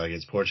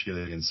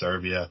Portugal, against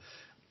Serbia.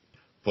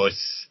 But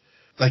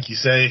like you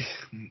say,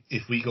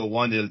 if we go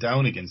 1-0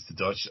 down against the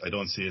Dutch, I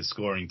don't see us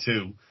scoring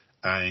 2.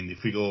 And if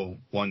we go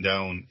 1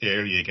 down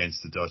early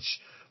against the Dutch,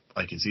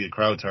 I can see the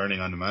crowd turning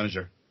on the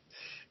manager.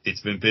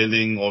 It's been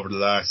building over the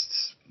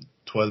last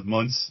 12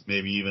 months,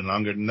 maybe even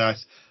longer than that.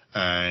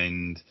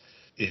 And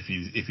if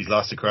he's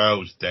lost the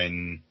crowd,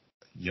 then,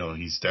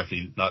 he's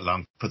definitely not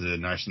long for the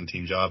national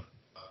team job.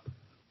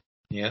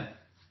 Yeah.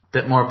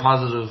 Bit more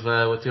positive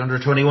with the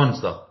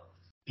under-21s though.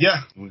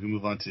 Yeah, we can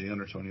move on to the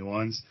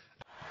under-21s.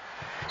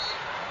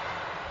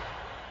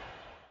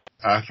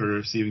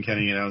 After Stephen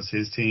Kenny announced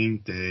his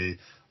team, the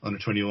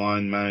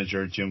under-21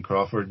 manager Jim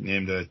Crawford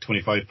named a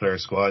 25-player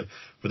squad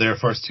for their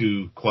first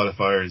 2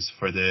 qualifiers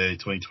for the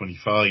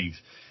 2025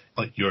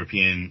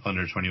 European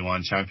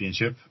Under-21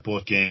 Championship.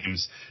 Both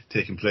games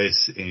taking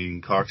place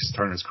in Cork's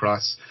Turner's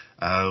Cross.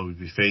 We'll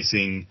be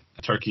facing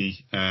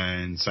Turkey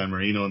and San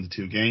Marino in the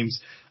 2 games.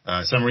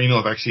 San Marino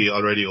have actually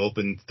already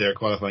opened their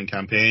qualifying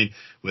campaign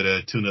with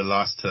a 2-0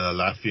 loss to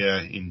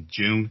Latvia in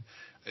June.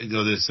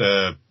 There's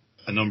a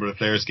number of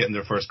players getting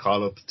their first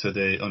call up to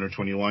the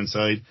under-21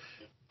 side.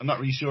 I'm not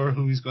really sure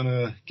who he's going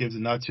to give the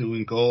nod to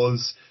in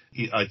goals.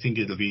 I think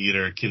it'll be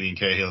either Killian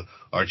Cahill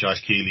or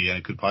Josh Keeley, and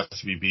it could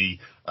possibly be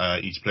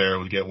each player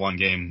will get 1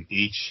 game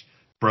each.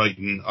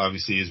 Brighton,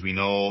 obviously, as we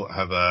know,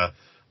 have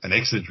an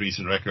excellent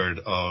recent record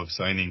of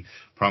signing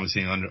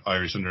promising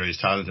Irish underage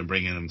talent and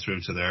bringing them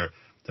through to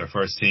their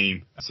first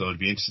team. So it'd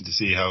be interesting to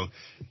see how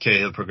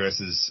Cahill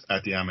progresses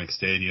at the Amex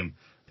Stadium.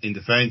 In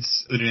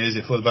defence,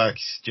 Udinese fullback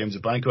James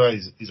Abankwa,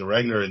 he's a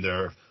regular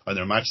on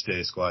their match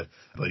day squad,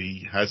 but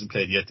he hasn't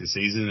played yet this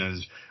season and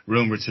is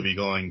rumoured to be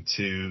going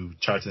to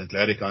Charlton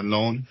Athletic on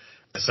loan.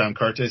 Sam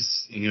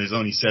Curtis, he's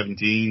only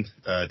 17,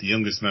 the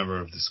youngest member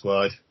of the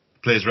squad,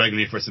 plays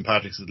regularly for St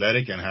Patrick's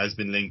Athletic and has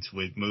been linked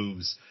with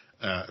moves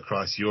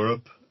across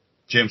Europe.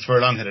 James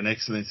Furlong had an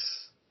excellent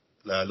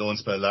loan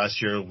spell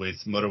last year with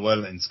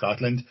Motherwell in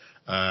Scotland,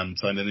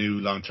 signed a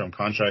new long-term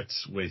contract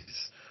with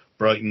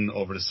Brighton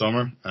over the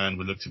summer and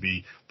will look to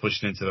be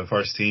pushing into the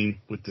first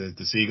team with the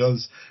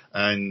Seagulls.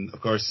 And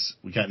of course,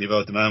 we can't leave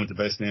out the man with the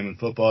best name in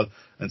football,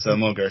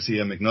 Anselmo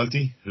Garcia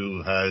McNulty,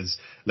 who has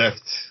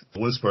left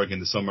Wolfsburg in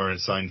the summer,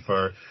 signed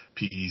for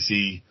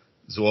PEC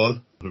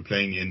Zwolle, who are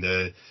playing in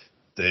the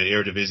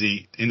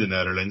Eredivisie in the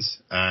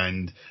Netherlands,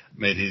 and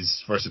made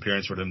his first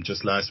appearance for them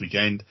just last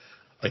weekend.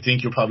 I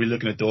think you're probably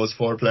looking at those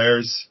 4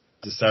 players,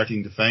 the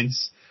starting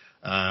defence,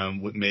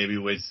 with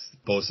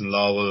Bosun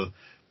Lawwell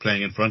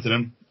playing in front of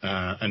them,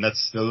 and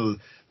that's still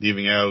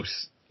leaving out,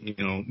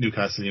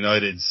 Newcastle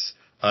United's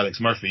Alex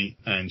Murphy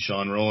and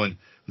Sean Rowan,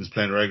 who's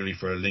playing regularly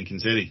for Lincoln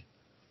City.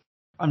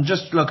 I'm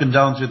just looking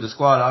down through the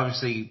squad.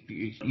 Obviously,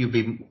 you'd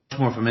be much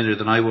more familiar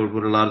than I would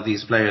with a lot of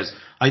these players.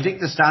 I think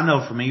the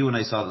standout for me when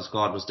I saw the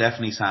squad was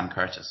definitely Sam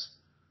Curtis,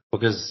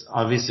 because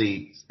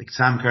obviously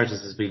Sam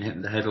Curtis has been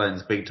hitting the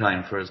headlines big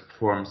time for his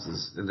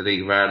performances in the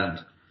League of Ireland,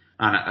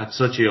 and at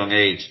such a young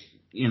age,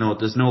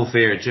 there's no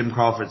fear. Jim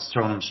Crawford's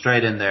thrown him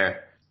straight in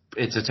there.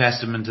 It's a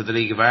testament to the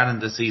League of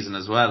Ireland this season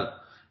as well,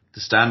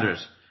 the standard.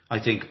 I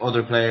think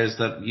other players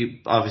that you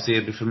obviously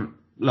would be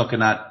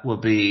looking at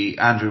would be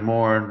Andrew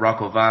Moore and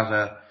Rocco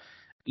Vata.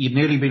 You'd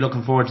nearly be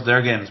looking forward to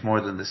their games more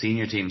than the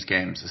senior team's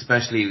games,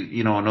 especially,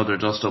 another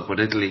dust-up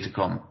with Italy to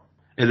come.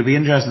 It'll be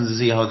interesting to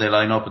see how they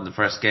line up in the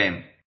first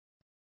game.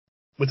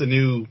 With the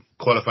new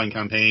qualifying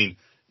campaign,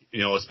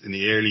 in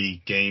the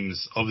early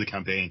games of the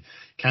campaign,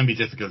 it can be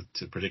difficult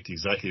to predict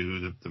exactly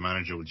who the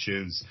manager would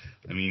choose.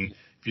 I mean,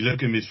 if you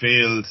look in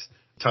midfield,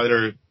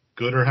 Tyler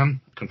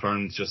Gooderham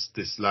confirmed just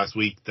this last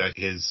week that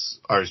his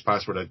Irish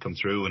passport had come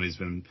through and he's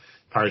been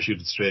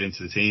parachuted straight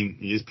into the team.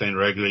 He is playing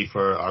regularly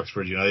for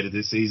Oxford United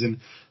this season.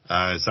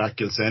 Zach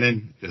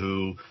Gilsenan,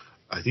 who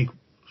I think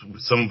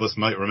some of us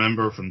might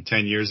remember from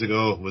 10 years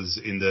ago, was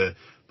in the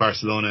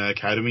Barcelona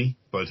academy,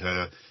 but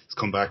has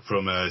come back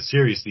from a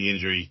serious knee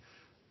injury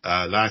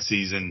last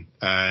season,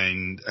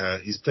 and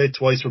he's played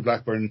twice for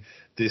Blackburn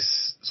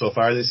so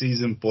far this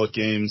season, both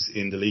games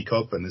in the League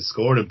Cup, and has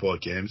scored in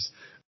both games.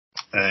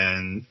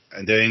 And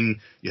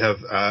then you have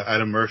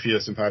Adam Murphy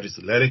of St Patrick's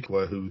Athletic,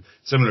 who,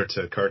 similar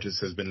to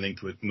Curtis, has been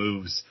linked with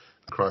moves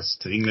across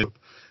to England.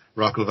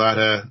 Rocco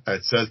Vata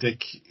at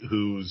Celtic,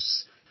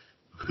 who's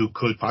who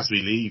could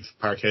possibly leave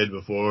Parkhead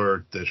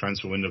before the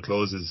transfer window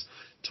closes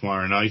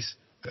tomorrow night.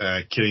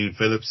 Killian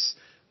Phillips,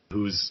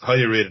 who's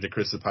highly rated at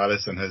Crystal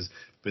Palace and has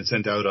been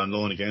sent out on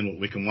loan again with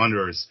Wycombe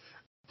Wanderers.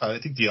 I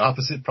think the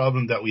opposite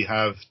problem that we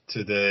have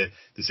to the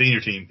senior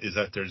team is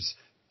that there's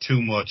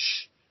too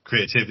much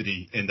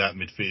creativity in that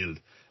midfield.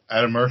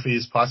 Adam Murphy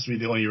is possibly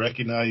the only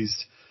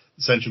recognised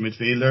central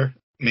midfielder.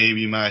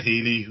 Maybe Matt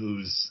Healy,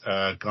 who's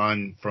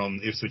gone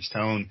from Ipswich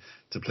Town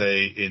to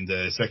play in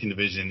the second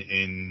division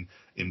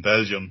in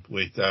Belgium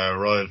with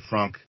Royal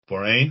Frank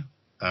Borain,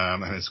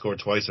 and has scored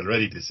twice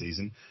already this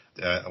season.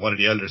 One of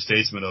the elder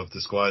statesmen of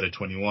the squad at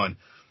 21.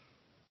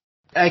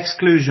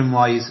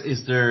 Exclusion-wise,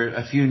 is there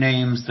a few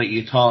names that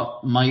you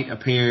thought might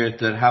appear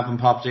that haven't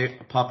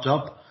popped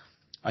up?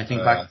 I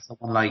think back to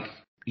someone like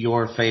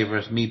your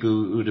favourite, Mibu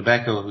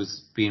Udebeko,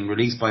 who's been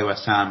released by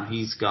West Ham.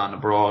 He's gone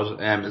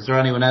abroad. Is there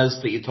anyone else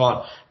that you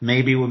thought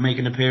maybe would make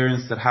an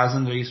appearance that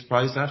hasn't? Are you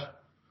surprised at?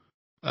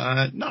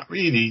 Not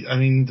really. I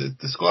mean,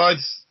 the squad,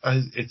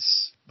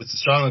 it's a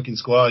strong-looking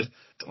squad.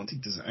 I don't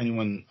think there's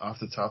anyone off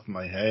the top of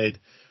my head.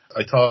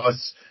 I thought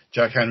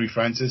Jack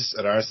Henry-Francis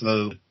at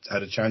Arsenal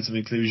had a chance of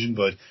inclusion,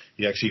 but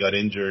he actually got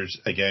injured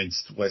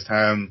against West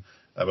Ham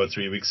about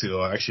 3 weeks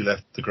ago. I actually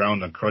left the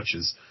ground on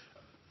crutches.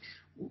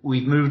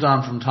 We've moved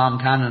on from Tom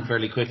Cannon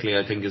fairly quickly,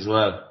 I think, as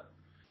well.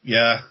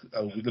 Yeah,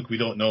 look, we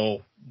don't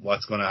know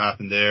what's going to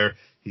happen there.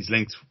 He's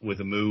linked with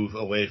a move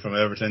away from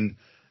Everton,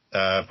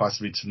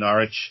 possibly to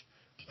Norwich,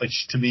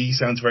 which to me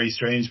sounds very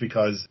strange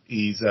because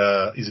he's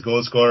a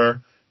goal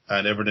scorer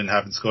and Everton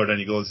haven't scored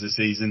any goals this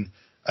season.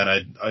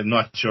 And I'm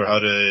not sure how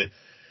the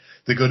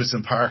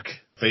Goodison Park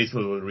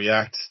faithful will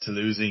react to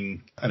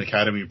losing an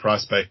academy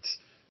prospect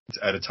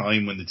at a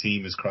time when the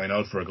team is crying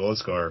out for a goal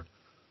scorer.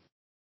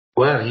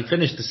 Well, he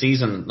finished the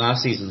season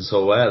last season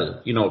so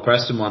well. You know,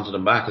 Preston wanted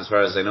him back as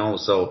far as I know,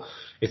 so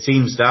it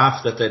seems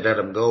daft that they'd let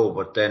him go,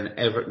 but then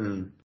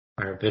Everton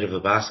are a bit of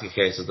a basket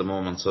case at the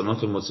moment, so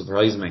nothing would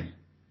surprise me.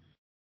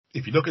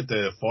 If you look at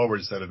the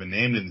forwards that have been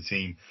named in the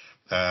team,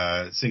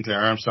 Sinclair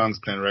Armstrong's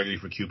playing regularly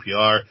for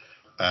QPR,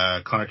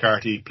 Conor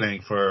Carty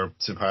playing for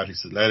St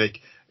Patrick's Athletic,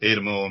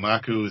 Adamo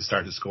Amaku has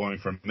started scoring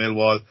for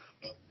Millwall,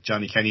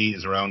 Johnny Kenny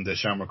is around the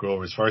Shamrock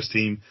Rovers first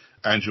team,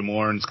 Andrew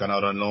Moran's gone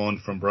out on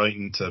loan from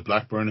Brighton to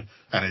Blackburn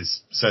and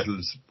is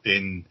settled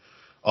in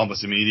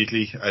almost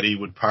immediately at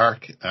Ewood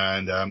Park,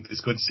 and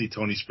it's good to see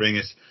Tony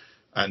Springett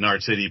at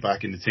Norwich City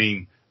back in the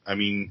team. I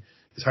mean,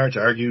 it's hard to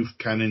argue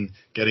Cannon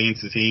getting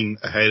into the team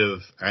ahead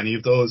of any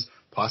of those,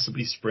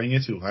 possibly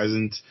Springett, who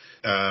hasn't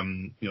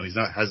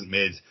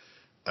made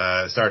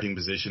starting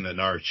position at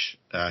Norwich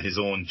his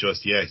own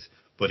just yet,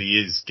 but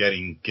he is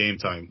getting game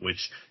time,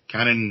 which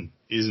Cannon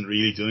isn't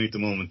really doing at the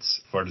moment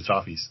for the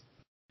Toffees.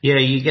 Yeah,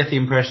 you get the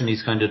impression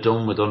he's kind of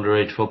done with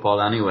underage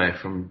football anyway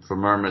from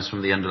murmurs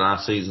from the end of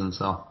last season,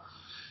 so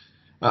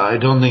I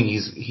don't think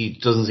he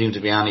doesn't seem to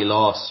be any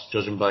loss,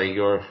 judging by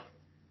your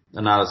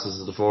analysis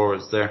of the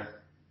forwards there.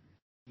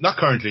 Not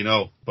currently,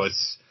 no, but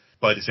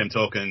by the same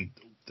token,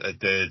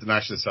 the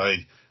national side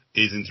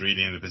isn't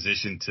really in a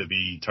position to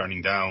be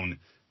turning down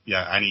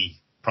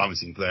any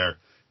promising player.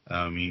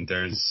 I mean,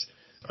 there's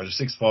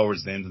 6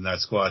 forwards named in that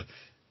squad.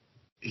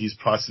 He's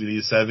possibly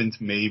the 7th,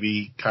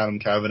 maybe Callum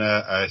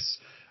Kavanagh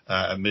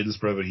at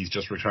Middlesbrough, but he's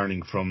just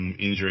returning from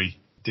injury.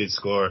 Did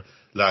score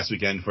last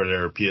weekend for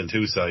their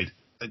PL2 side.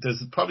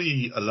 There's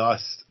probably a lot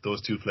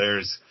those two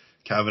players,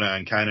 Kavanagh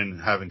and Cannon,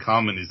 have in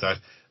common is that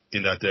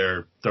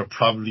they're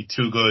probably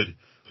too good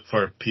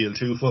for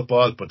PL2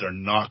 football, but they're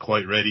not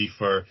quite ready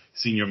for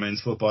senior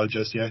men's football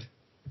just yet.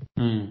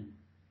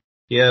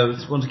 Yeah,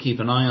 it's one to keep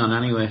an eye on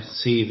anyway,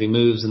 see if he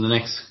moves in the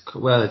next,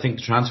 well, I think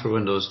the transfer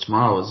window is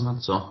tomorrow, isn't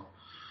it? So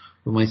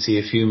we might see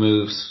a few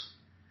moves.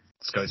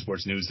 Sky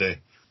Sports Newsday.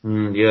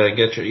 Yeah,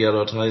 get your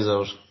yellow ties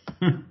out.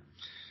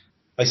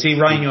 I see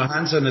Ryan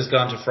Johansson has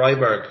gone to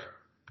Freiburg.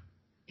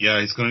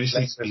 Yeah, he's going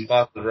to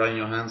spot with Ryan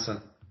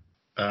Johansson.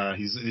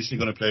 He's initially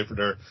going to play for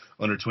their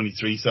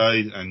under-23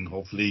 side, and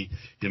hopefully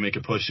he'll make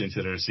a push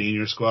into their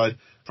senior squad.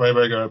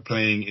 Freiburg are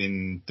playing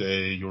in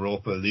the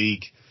Europa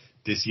League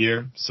this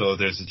year, so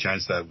there's a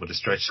chance that with a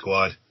stretch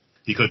squad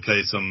he could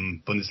play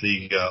some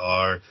Bundesliga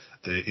or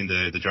in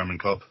the German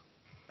Cup.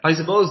 I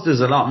suppose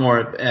there's a lot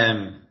more.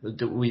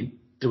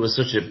 There was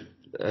such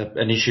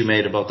an issue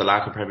made about the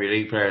lack of Premier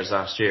League players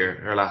last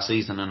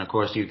season, and of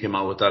course you came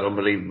out with that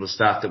unbelievable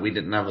stat that we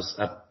didn't have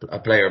a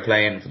player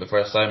playing for the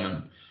first time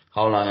in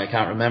how long I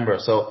can't remember.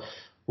 So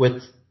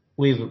we've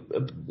a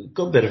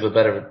good bit of a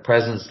better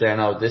presence there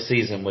now this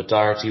season with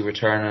Doherty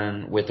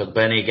returning, with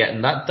Ogbeni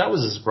getting that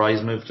was a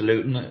surprise move to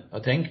Luton, I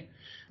think.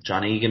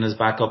 John Egan is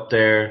back up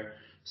there,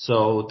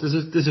 so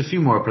there's a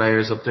few more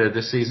players up there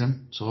this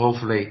season. So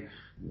hopefully,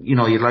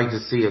 you'd like to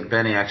see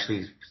Ogbeni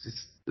actually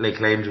lay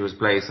claim to his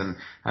place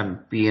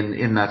and be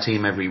in that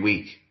team every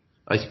week.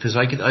 Because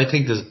I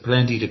think there's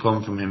plenty to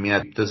come from him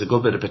yet. There's a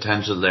good bit of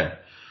potential there.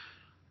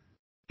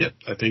 Yep,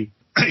 I think.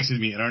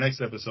 In our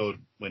next episode,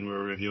 when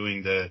we're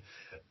reviewing the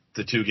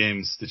 2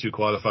 games, the 2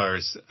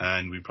 qualifiers,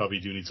 and we probably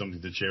do need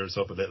something to cheer us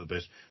up a little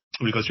bit,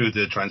 we'll go through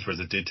the transfers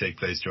that did take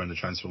place during the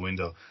transfer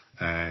window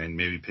and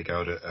maybe pick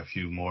out a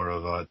few more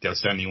of the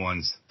outstanding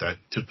ones that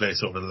took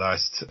place over the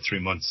last 3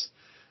 months.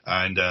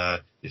 And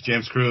if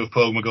James Crew of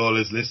Pogue McGoal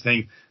is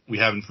listening, we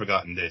haven't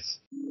forgotten this.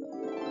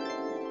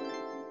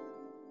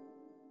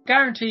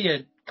 Guarantee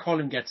you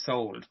Cullen gets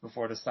sold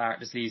before the start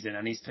of the season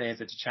and he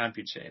stays at the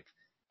Championship.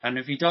 And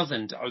if he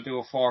doesn't, I'll do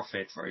a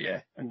forfeit for you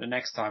and the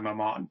next time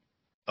I'm on.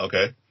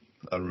 Okay,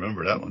 I'll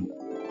remember that one.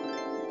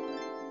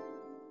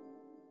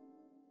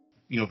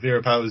 You know,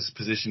 Vera Pauw's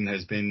position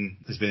has been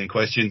in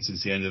question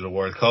since the end of the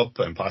World Cup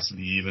and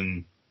possibly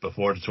even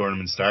before the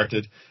tournament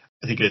started.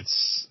 I think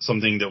it's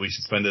something that we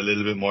should spend a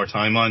little bit more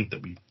time on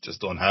that we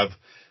just don't have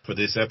for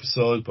this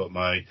episode. But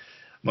my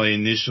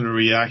initial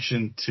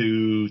reaction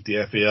to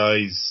the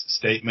FAI's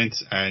statement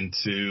and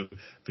to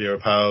Vera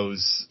Pauw's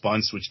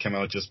response, which came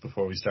out just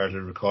before we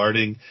started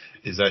recording,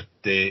 is that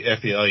the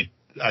FAI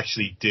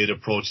actually did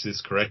approach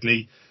this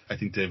correctly. I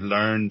think they've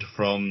learned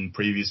from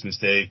previous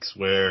mistakes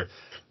where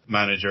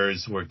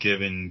managers were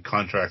given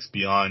contracts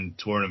beyond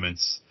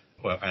tournaments,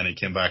 and it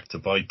came back to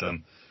bite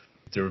them.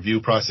 The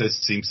review process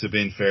seems to have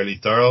been fairly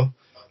thorough,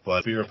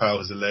 but Vera Pauw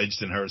has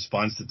alleged in her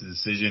response that the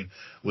decision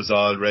was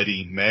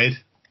already made.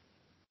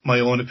 My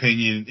own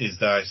opinion is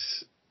that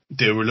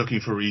they were looking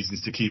for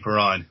reasons to keep her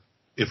on.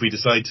 If we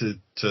decide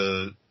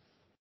to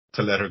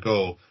let her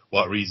go,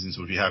 what reasons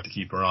would we have to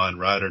keep her on,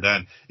 rather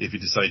than if you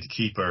decide to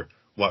keep her,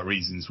 what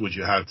reasons would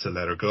you have to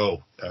let her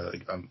go?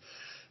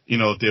 You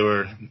know, they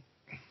were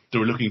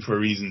looking for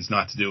reasons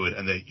not to do it,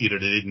 and they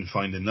didn't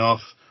find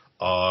enough,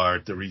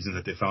 or the reasons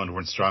that they found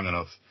weren't strong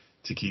enough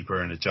to keep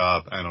her in a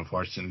job. And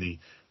unfortunately,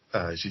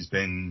 she's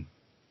been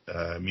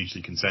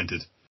mutually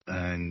consented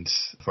and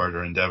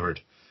further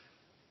endeavoured.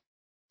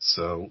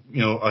 So,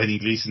 you know, Eileen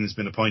Gleeson has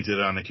been appointed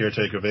on a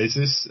caretaker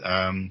basis. She's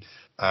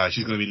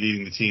going to be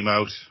leading the team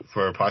out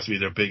for possibly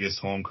their biggest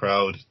home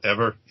crowd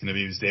ever in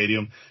Aviva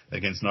Stadium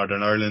against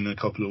Northern Ireland in a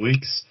couple of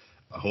weeks.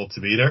 I hope to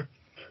be there.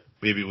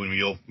 Maybe when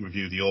we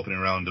review the opening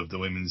round of the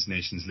Women's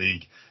Nations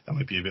League, that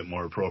might be a bit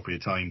more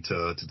appropriate time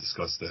to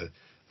discuss the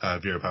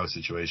Vera Pauw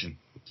situation.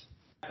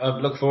 I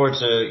look forward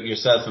to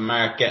yourself and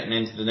Mark getting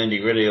into the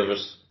nitty-gritty of it,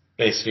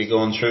 basically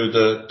going through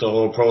the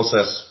whole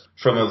process.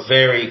 From a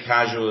very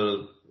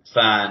casual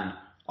fan,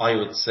 I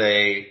would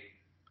say,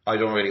 I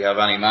don't really have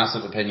any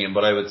massive opinion,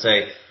 but I would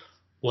say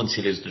once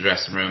you lose the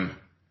dressing room,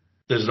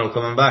 there's no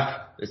coming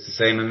back. It's the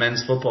same in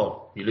men's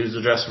football. You lose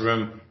the dressing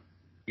room,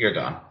 you're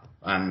gone.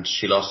 And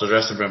she lost the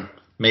dressing room,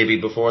 maybe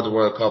before the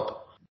World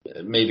Cup,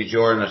 maybe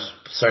during it,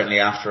 certainly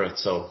after it.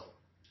 So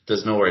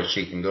there's nowhere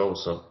she can go.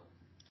 So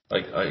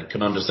I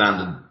can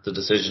understand the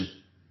decision,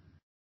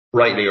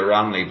 rightly or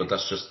wrongly, but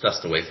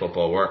that's the way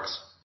football works.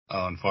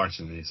 Oh,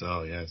 unfortunately,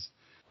 so yes.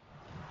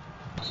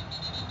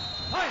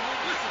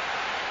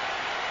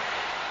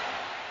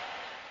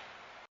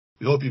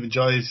 We hope you've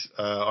enjoyed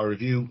our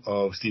review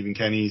of Stephen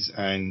Kenny's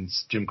and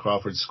Jim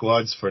Crawford's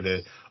squads for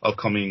the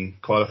upcoming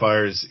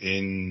qualifiers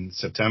in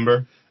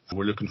September.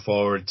 We're looking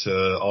forward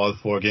to all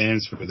 4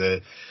 games for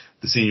the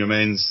senior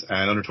men's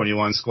and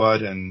under-21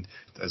 squad, and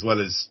as well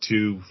as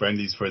 2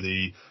 friendlies for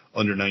the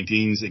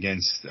under-19s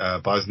against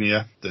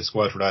Bosnia. The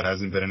squad for that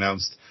hasn't been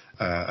announced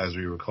as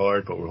we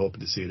record, but we're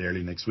hoping to see it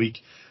early next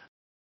week.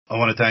 I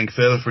want to thank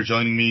Phil for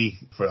joining me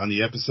on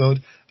the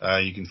episode.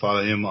 You can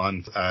follow him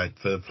on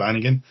Phil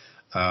Flanagan.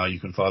 You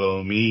can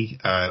follow me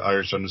at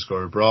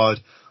Irish_abroad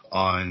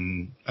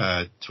on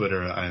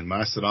Twitter and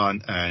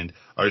Mastodon, and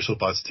Irish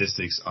Football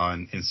Statistics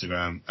on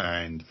Instagram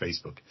and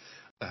Facebook.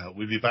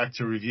 We'll be back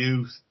to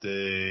review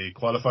the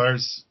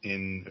qualifiers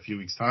in a few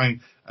weeks'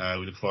 time.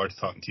 We look forward to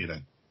talking to you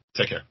then.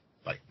 Take care.